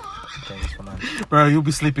the lunch. door, Okay, that's for lunch. bro. You'll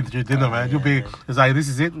be sleeping through dinner, man. You'll be. yeah. It's like this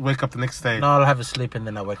is it. Wake up the next day. No, I'll have a sleep and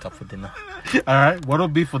then I wake up for dinner. All right. What'll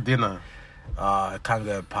be for dinner? I can't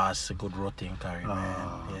go past a good roti and curry, man.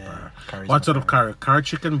 Yeah. bro. Curry's What my sort of favorite. curry? Curry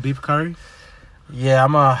chicken, beef curry? Yeah,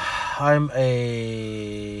 I'm a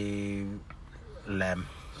lamb.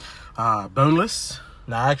 Boneless.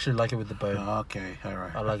 No, I actually like it with the bone. Okay, all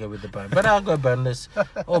right. I like it with the bone, but I'll go boneless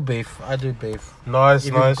or beef. I do beef. Nice,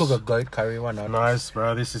 If nice. you cook a goat curry, why not? Nice,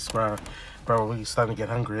 bro. This is bro. We're starting to get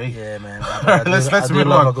hungry. Eh? Yeah, man. Let's move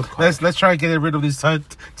love a on. good curry. Let's try and get rid of these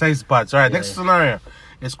taste buds. All right, Yeah, next yeah. scenario.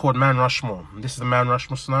 It's called Man Rushmore. This is the Man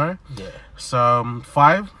Rushmore scenario. Yeah. So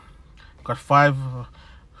 5. Got five.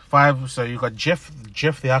 So you got Jeff,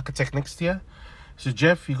 the architect next to you. So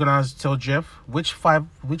Jeff, you're gonna have to tell Jeff which five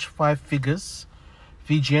figures,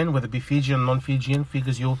 Fijian, whether it be Fijian or non-Fijian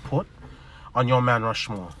figures, you'll put on your Man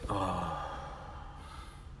Rushmore.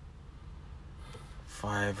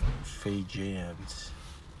 5 Fijians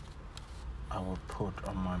I would put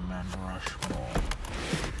on my Man Rushmore.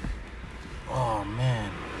 Oh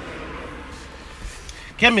man.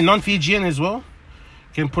 Can be non-Fijian as well.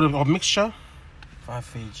 Can put a mixture. 5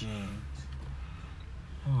 Fijians.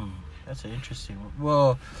 That's an interesting one.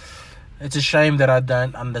 Well, it's a shame that I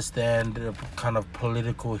don't understand the kind of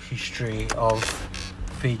political history of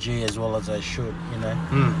Fiji as well as I should, you know,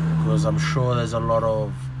 because I'm sure there's a lot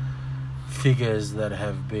of figures that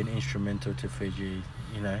have been instrumental to Fiji,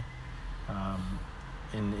 you know,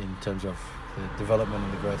 in terms of the development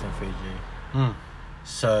and the growth in Fiji.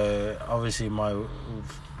 So obviously my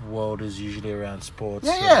world is usually around sports.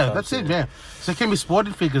 Yeah, that's it. Yeah. So it can be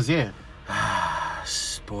sporting figures. Yeah.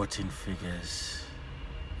 Sporting figures.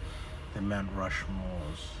 The Mount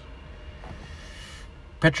Rushmores.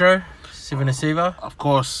 Petro Sivanasiva. Of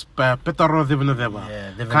course, Petaro Divinadeva.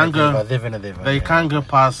 Yeah, Can't go. Divinadeva. They can't go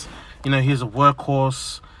past. You know, he's a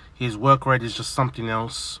workhorse. His work rate is just something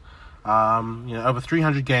else. Over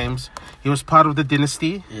 300 games. He was part of the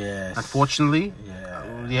dynasty. Yes. Unfortunately,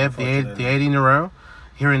 Yeah. the 8 in a row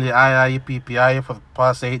here in the IIPPI for the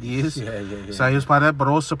past 8 years. Yeah. So he was part of that, but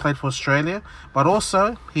also played for Australia. But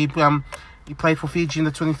also he played for Fiji in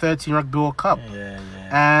the 2013 Rugby World Cup. Yeah.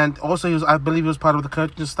 And also I believe he was part of the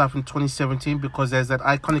coaching staff in 2017 because there's that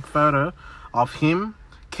iconic photo of him,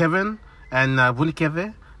 Kevin, and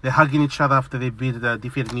Vunikeve. They're hugging each other after they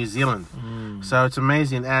defeated New Zealand. So it's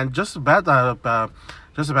amazing. And just about the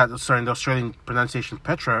Australian pronunciation,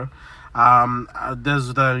 Petro.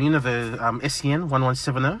 There's the SEN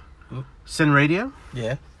 1170, SEN Radio.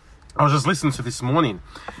 Yeah. I was just listening to this morning.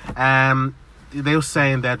 They were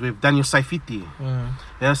saying that with Daniel Saifiti,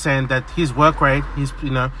 they were saying that his work rate,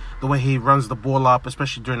 the way he runs the ball up,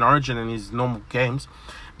 especially during Origin and his normal games,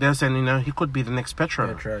 they were saying, he could be the next Petro.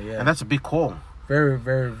 Petro, yeah. And that's a big call. Very,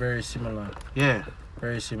 very, very similar. Yeah.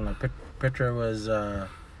 Very similar. Petro was a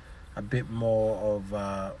bit more of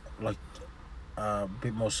a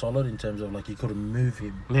bit more solid in terms of you couldn't move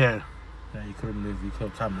him. Yeah. No, you couldn't move.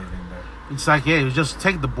 Can't move him, bro. It's like, you just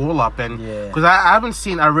take the ball up and Yeah. because I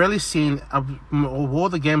rarely seen of all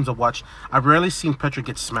the games I watched, I've rarely seen Petro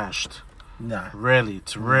get smashed. Nah. Rarely,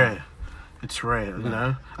 it's rare. It's rare, you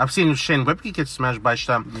know. I've seen Shane Webke get smashed by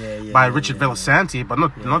Richard yeah. Velasanti, but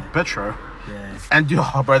not Petro. Yeah. And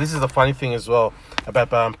bro, this is the funny thing as well about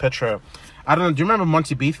Petro. I don't know. Do you remember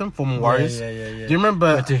Monty Beetham, former Warriors? Yeah. Do you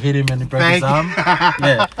remember to hit him and he broke his arm?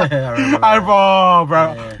 Yeah, I remember.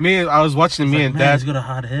 Bro. Yeah. I was watching me and Dad. He's got a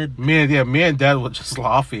hard head. Me and Dad were just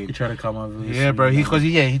laughing. He tried to come over. Yeah, bro. He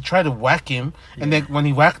tried to whack him, and then when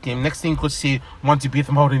he whacked him, next thing you could see Monty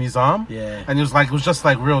Beetham holding his arm. Yeah. And it was just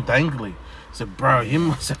like real dangly. So, bro, he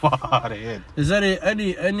must have a hard head. Is that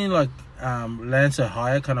any like Lance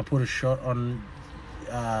Ohio kind of put a shot on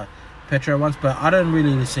Petro once, but I don't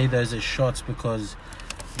really see those as shots because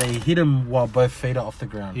they hit him while both feet are off the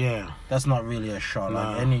ground. Yeah, that's not really a shot. No.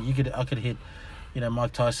 Like I could hit,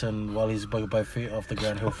 Mike Tyson while he's both feet off the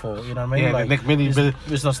ground, he'll fall. You know what I mean? Yeah, like, the next minute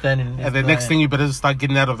he's not standing. And the next thing you better start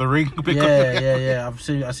getting out of the ring. Yeah.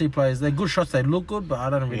 I see players. They're good shots. They look good, but I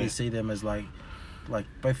don't really see them as like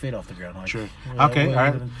both feet off the ground. Like, true. Yeah, okay,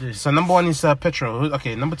 all right. So number one is Petro.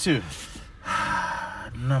 Okay, number two.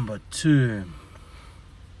 Number two.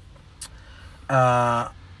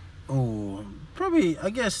 Probably. I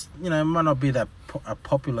guess it might not be that a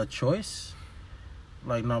popular choice.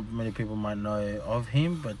 Like not many people might know of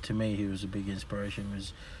him, but to me, he was a big inspiration.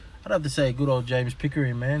 I'd have to say, good old James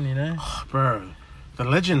Pickering, man. Oh, bro, the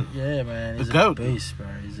legend. Yeah, man. He's the GOAT. A beast, bro.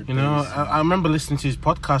 He's a beast. I remember listening to his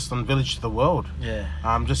podcast on Village to the World.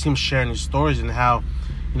 Yeah. Just him sharing his stories and how,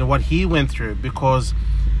 what he went through because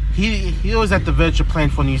he was at the verge of playing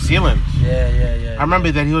for New Zealand. Yeah. I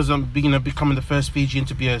remember that he was becoming the first Fijian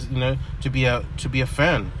to be a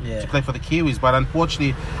fan to play for the Kiwis. But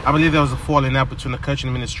unfortunately, I believe there was a falling out between the coach and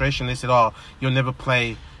administration. They said, "Oh, you'll never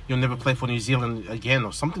play for New Zealand again,"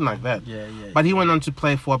 or something like that. Yeah. But he went on to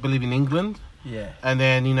play for, I believe, in England. Yeah. And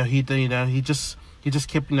then he just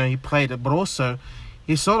kept he played it, but also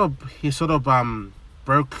he sort of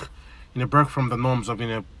broke from the norms of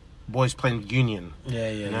boys playing union.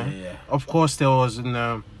 Yeah. Of course there was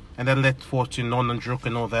and that led forth to Non and Druk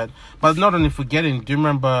and all that. But not only forgetting, do you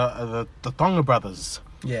remember the Tonga brothers?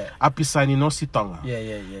 Yeah. Apisai Ninosi Tonga.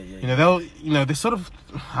 Yeah. They sort of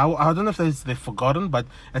I don't know if they've forgotten, but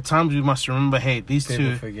at times we must remember. Hey, these People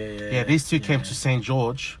two. forget, these two came to St.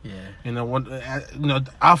 George. Yeah.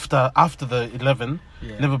 After the 11,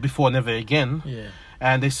 never before, never again. Yeah.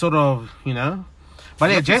 And they sort of, But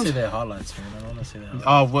yeah, James. See their highlights, man. I want to see that.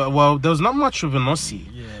 Oh well, there was not much of an Aussie.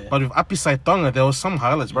 Yeah. But with Apisai Tonga, there was some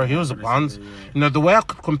highlights, bro. He was a bounce. Yeah. The way I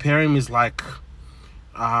could compare him is like,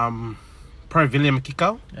 probably William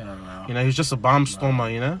Kikau. Yeah. He was just a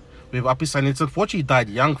barnstormer. With Apisai, it's unfortunately he died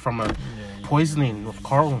young from a poisoning of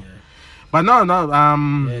coral. Yeah. But no,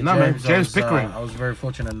 James Pickering. I was very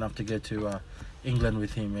fortunate enough to go to England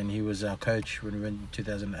with him, and he was our coach when we went in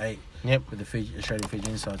 2008. Yep. With the Australian Fiji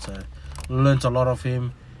Inside, so learnt a lot of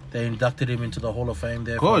him. They inducted him into the Hall of Fame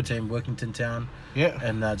there for Team Workington Town. Yeah.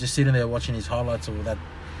 And just sitting there watching his highlights of that,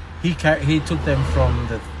 he took them from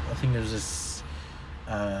I think it was this.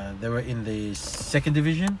 They were in the second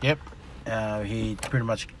division. Yep. He pretty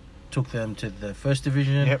much took them to the first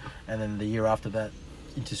division. Yep. And then the year after that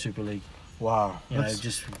into Super League. Wow.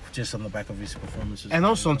 Just on the back of his performances. And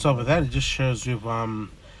also on top of that, it just shows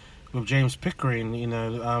with James Pickering,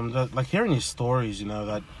 like hearing his stories,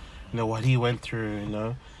 that, what he went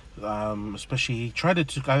through, especially he tried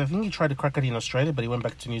to crack it in Australia, but he went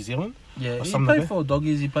back to New Zealand. Yeah, he played for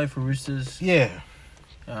Doggies, he played for Roosters. Yeah.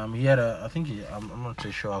 He had I'm not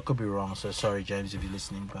too sure, I could be wrong, so sorry James if you're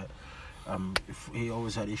listening, but if he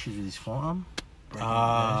always had issues with his forearm. So you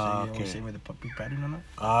always see with the big padding on it.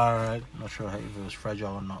 Alright. Not sure if it was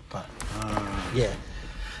fragile or not, but yeah.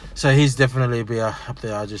 So he's definitely be up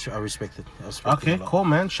there. I respect it. Okay, cool,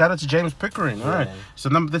 man. Shout out to James Pickering. Yeah. All right. So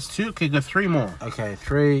that's 2. Okay, got 3 more. Okay,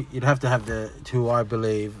 3. You'd have to have who I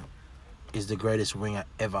believe is the greatest winger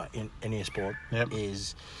ever in any sport. Yep.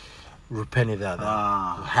 Is Rupeni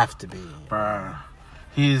Dada. Have to be. Bruh.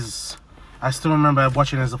 I still remember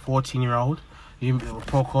watching as a 14-year-old.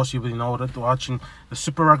 Of course, you've been older, watching the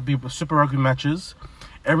Super Rugby matches.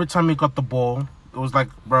 Every time he got the ball, it was like,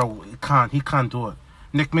 bro, he can't do it.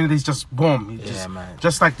 Next minute, he's just boom. Man.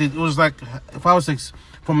 Just like it was like, if I was like,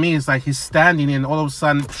 for me, it's like he's standing and all of a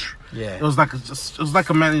sudden, it was like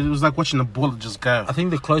watching the bullet just go. I think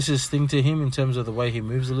the closest thing to him in terms of the way he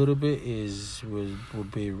moves a little bit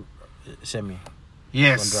would be Semi.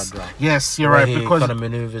 Yes, yes, you're right. He because kind of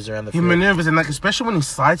maneuvers around the field. He maneuvers and especially when he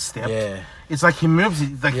sidesteps. Yeah, it's like he moves. He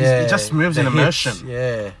just moves in immersion.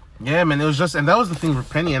 Yeah, man. It was just, and that was the thing with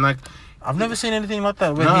Penny. And I've never seen anything like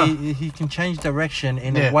that where he can change direction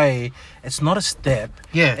in a way. It's not a step.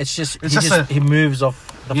 Yeah, it's just he moves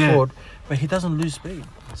off the foot, but he doesn't lose speed.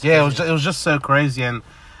 It was just so crazy. And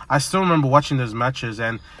I still remember watching those matches,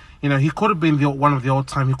 and he could have been one of the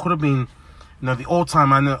all-time. He could have been, the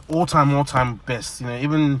all-time best.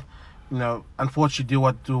 Even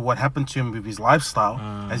unfortunately, do what happened to him with his lifestyle,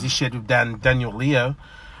 as he shared with Daniel Leo.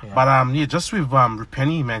 Yeah. But just with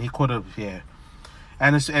Penny, man, he could have,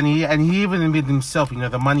 and he even admitted himself,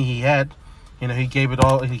 the money he had, he gave it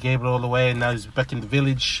all away, and now he's back in the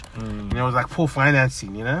village. It was like poor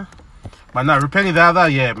financing, But no, Penny the other,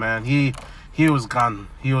 man, he was gone.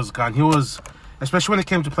 He was, especially when it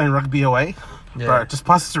came to playing rugby away. Yeah. Bro, just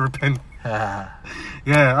pass it to Penny.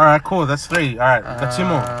 Yeah, all right, cool. That's 3. All right, got 2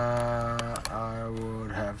 more. I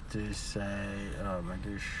would have to say, oh my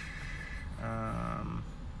gosh.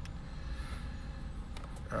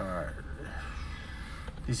 All right.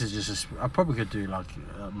 This is just I probably could do like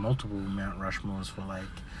multiple Mount Rushmores for like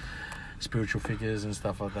spiritual figures and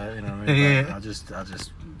stuff like that. You know what I mean? Yeah. I'll just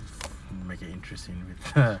make it interesting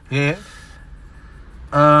with. Yeah.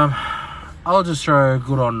 I'll just throw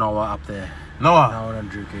good on Noah up there. Noah and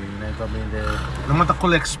Druku, got me in there. The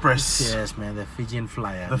Matakula Express. Yes, man, the Fijian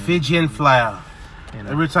Flyer. The Fijian Flyer.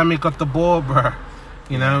 Every time he got the ball, bro,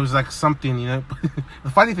 it was like something,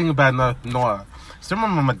 The funny thing about Noah, I still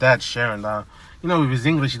remember my dad sharing that, with his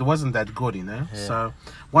English, it wasn't that good, Yeah. So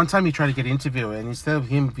one time he tried to get interviewed, and instead of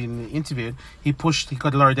him being interviewed, he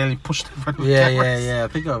got Laurie Daly pushed in front of the cameras. Yeah. I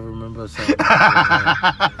think I remember saying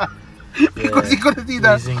because he couldn't do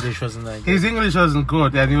that. His English wasn't that good. His English wasn't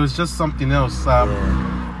good, and it was just something else.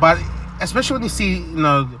 But especially when you see,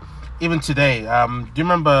 even today, do you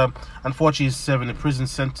remember, unfortunately, he's serving a prison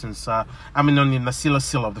sentence, Aminoni Nasila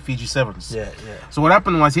Silla of the Fiji Sevens? Yeah. So what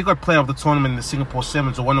happened was he got player of the tournament in the Singapore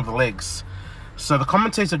Sevens, or one of the legs. So the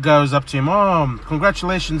commentator goes up to him, "Oh,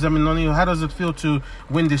 congratulations, Aminoni. How does it feel to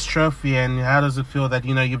win this trophy? And how does it feel that,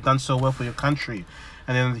 you've done so well for your country?"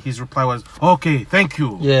 And then his reply was, "Okay, thank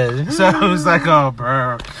you." Yeah. So it was like, oh,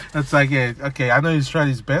 bro. It's like, yeah, okay, I know he's trying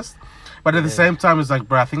his best. But at the same time, it's like,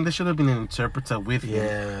 bro, I think there should have been an interpreter with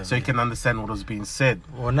him so he can understand what was being said.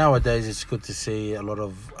 Well, nowadays it's good to see a lot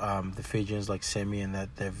of the Fijians like Semi and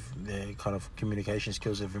that their kind of communication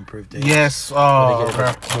skills have improved. Yes, they get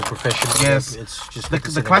more professional. Yes, it's just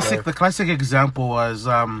the classic example was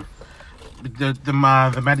the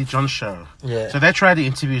Matty John show. Yeah. So they tried to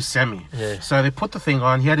interview Semi. Yeah. So they put the thing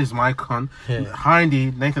on. He had his mic on. Yeah.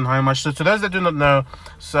 Hindy, Nathan Highmarsh. So to those that do not know,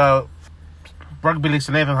 Rugby League,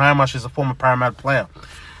 so Nathan Highmarsh is a former Parramatta player.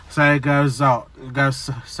 So he goes, so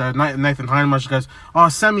Nathan Highmarsh goes, "Oh,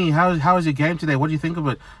 Sammy, how was your game today? What do you think of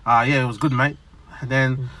it?" Yeah, it was good, mate. And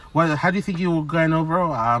then, how do you think you were going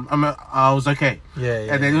overall? I was okay. Yeah.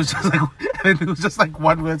 And then it was just like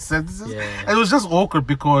one word sentences. Yeah. And it was just awkward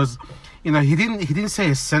because, he didn't say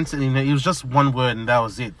a sentence. It was just one word and that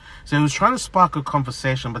was it. So he was trying to spark a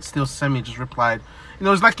conversation, but still, Sammy just replied. It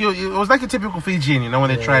was like a typical Fijian, when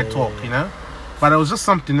they try to talk, But it was just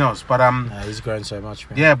something else. But he's grown so much,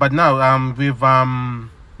 man. Yeah, but no,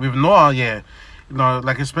 with Noah,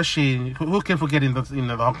 like especially who can forget in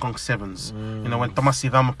the Hong Kong Sevens, when Thomas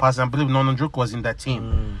Idama passed, I believe Nonan Druk was in that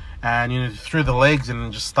team, and threw the legs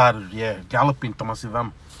and just started galloping Thomas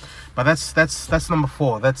Idama. But that's number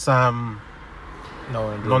 4. That's Nonan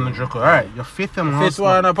Druk. All right, your fifth and last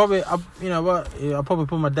one. I'll probably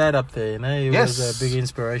put my dad up there. He was a big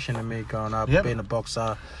inspiration to me growing up, being a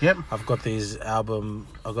boxer. Yep. I've got I've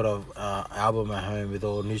got a album at home with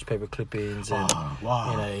all newspaper clippings, and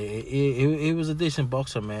wow. He was a decent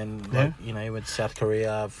boxer, man. Like, he went to South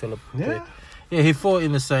Korea, Philip. Yeah. Yeah, he fought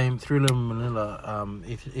in the same Thriller Manila.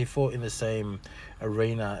 He fought in the same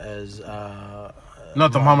arena as.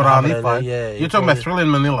 Not the Muhammad Ali fight. Yeah, you're talking about Thriller in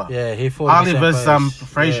Manila. Yeah, he fought Ali versus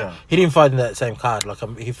Frazier. Yeah. He didn't fight in that same card. Like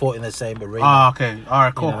he fought in the same arena. Oh, okay. All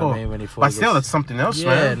right, cool. What I mean? When he fought but still, that's something else,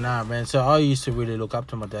 man. Yeah, nah, man. So I used to really look up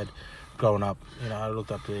to my dad growing up. I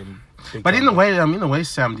looked up to him. But in a way,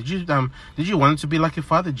 Sam, did you want to be like your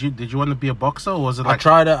father? Did you want to be a boxer, or was it like?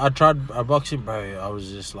 I tried boxing, bro. I was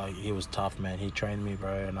just like, he was tough, man. He trained me,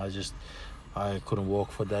 bro, and I couldn't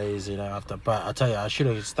walk for days, after. But I tell you, I should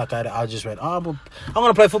have stuck at it. I just went, I'm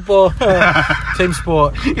gonna play football, team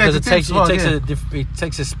sport, because it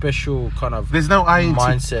takes a special kind of. There's no I in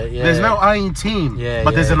mindset. There's no I in team.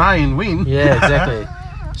 But there's an I in win. Yeah, exactly.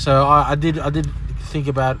 So I did think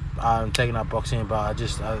about taking up boxing, but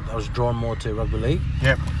I was drawn more to rugby league.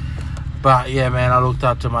 Yep. But yeah, man, I looked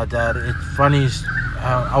up to my dad. It's funny.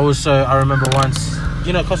 I remember once. Do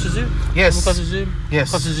you know Costa Zoo? Yes. Costa Zoo?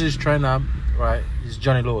 Yes. Costa Zoo's trainer, right, is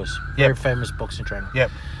Johnny Lewis. Very famous boxing trainer. Yep.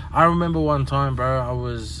 I remember one time, bro, I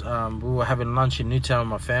was, we were having lunch in Newtown with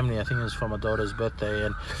my family. I think it was for my daughter's birthday.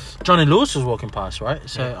 And Johnny Lewis was walking past, right?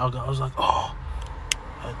 So I was like, oh,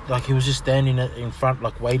 like he was just standing in front,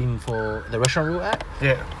 like waiting for the restaurant we were at.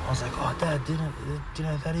 Yeah. I was like, oh, Dad,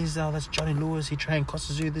 that's Johnny Lewis. He trained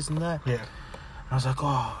Kosuzu, this and that. Yeah. And I was like,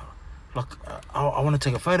 oh, like I want to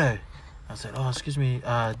take a photo. I said, oh, excuse me,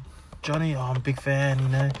 Johnny, I'm a big fan, you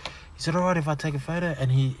know. He said, all right, if I take a photo.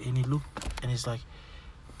 And he looked and he's like,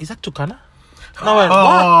 is that Tukana? And I went,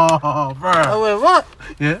 what? Oh, bro. I went, what?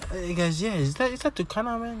 Yeah. He goes, yeah, is that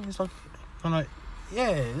Tukana, man? He's like, I'm like,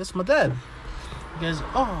 yeah, that's my dad. He goes,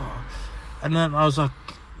 oh. And then I was like,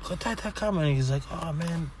 Dad, how come? And he's like, oh,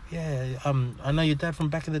 man, yeah, I know your dad from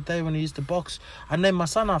back in the day when he used to box. I named my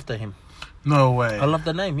son after him. No way. I love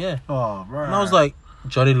the name, yeah. Oh, bro. And I was like,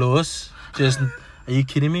 Johnny Lewis, just, are you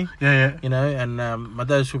kidding me? Yeah. You know, and my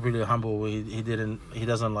dad's really humble. He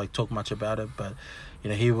doesn't like talk much about it, but you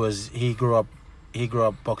know, he grew up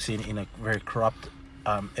boxing in a very corrupt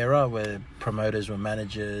era where promoters were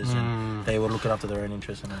managers and they were looking after their own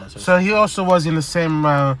interests and all that sort of So he also was in the same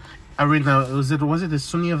arena. Was it the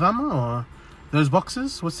Sunyavama or those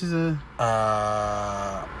boxers? What's his?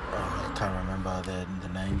 I can't remember the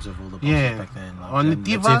names of all the boxers Yeah. back then. Like, On the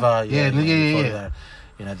Diva? Yeah. before that.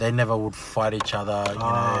 You know, they never would fight each other. You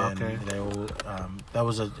know, okay. and they all. That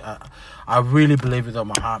was I really believe with all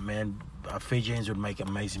my heart, man. Fijians would make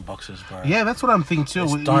amazing boxers, bro. Yeah, that's what I'm thinking too.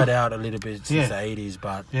 It's died out a little bit since the 80s,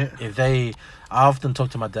 but if I often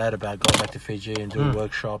talk to my dad about going back to Fiji and doing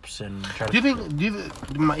workshops and try to... Do you think,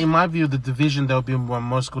 in my view, the division that would be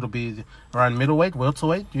most going to be around middleweight,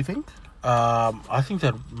 welterweight? Do you think? I think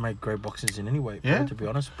they'd make great boxers in any weight, bro, to be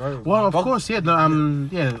honest, bro. Well, of course, yeah. No,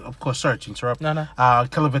 of course. Sorry to interrupt. No.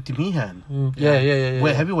 Kalavati Mihan. Yeah.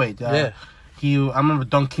 Heavyweight. I remember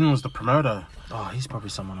Don King was the promoter. Oh, he's probably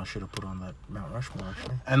someone I should have put on that Mount Rushmore,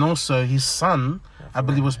 actually. And also, his son, I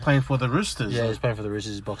believe, was playing for the Roosters. Yeah, he's playing for the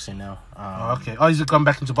Roosters. He's boxing now. Okay. Oh, he's gone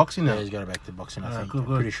back into boxing now? Yeah, he's going back to boxing, I think. Good.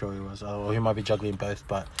 I'm pretty sure he was. Or he might be juggling both,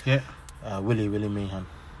 but... Yeah. Willie Meehan.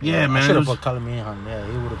 Yeah, man. I should have put Cullen Meehan. Yeah,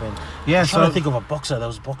 he would have been... Yeah, I'm trying to think of a boxer. There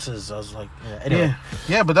was boxers. I was like... Yeah, anyway.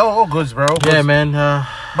 Yeah, but they were all good, bro. Yeah, man.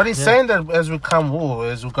 But he's saying that as we've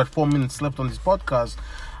got 4 minutes left on this podcast,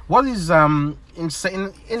 what is in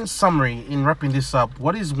summary, in wrapping this up,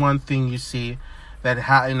 what is one thing you see that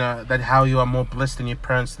how you are more blessed than your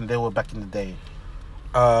parents than they were back in the day?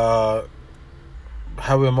 How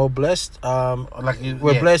we're more blessed?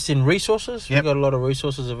 We're blessed in resources. We've got a lot of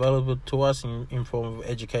resources available to us in form of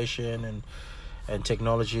education and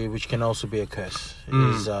technology, which can also be a curse.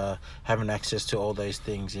 Is having access to all these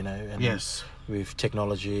things, you know. And with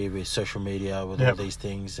technology, with social media, with all these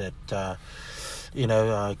things that.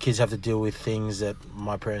 Kids have to deal with things that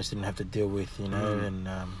my parents didn't have to deal with, you know, and...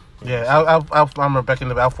 I remember back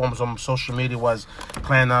in our forms on social media was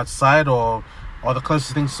playing outside or the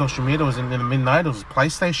closest thing to social media was in the midnight, it was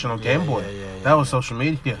PlayStation or Game Boy. That was social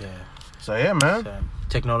media. Yeah. So, yeah, man. So,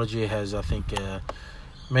 technology has, I think...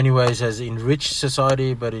 many ways has enriched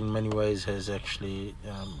society, but in many ways has actually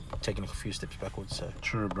taken a few steps backwards. So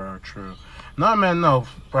true, bro. True. No, man. No,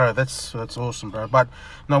 bro. That's awesome, bro. But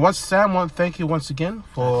no, Sam, thank you once again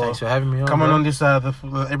for thanks for having me on. Coming on this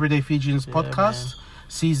the Everyday Fijians podcast. Man.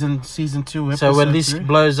 Season 2 episode So when this 3.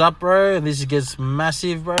 blows up, bro, and this gets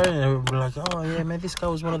massive, bro, and we'll be like, oh yeah, man, this guy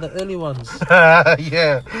was one of the early ones.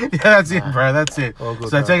 yeah, that's it, bro. That's it. All good,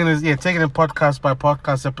 so bro. taking it podcast by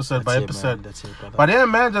podcast, episode by episode. Man. That's it, brother. But yeah,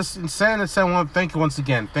 man, just insane. Thank you once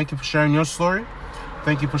again. Thank you for sharing your story.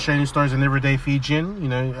 Thank you for sharing your stories in Everyday Fijian, you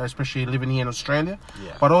know, especially living here in Australia.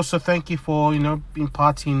 Yeah. But also thank you for, you know,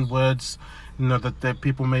 imparting words, you know, that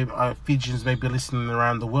people Fijians may be listening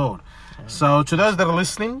around the world. So to those that are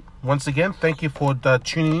listening, once again, thank you for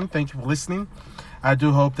tuning in. Thank you for listening. I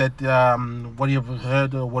do hope that what you've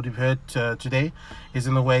heard today is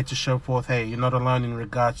in a way to show forth, hey, you're not alone in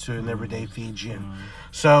regards to an everyday Fijian.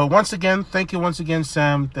 So once again, thank you once again,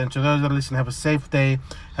 Sam. And to those that listen, have a safe day,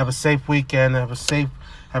 have a safe weekend, have a safe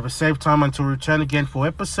time until we return again for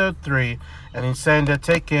episode 3. And in saying that,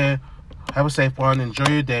 take care, have a safe one,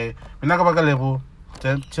 enjoy your day.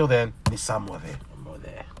 Till then, ni Samuel.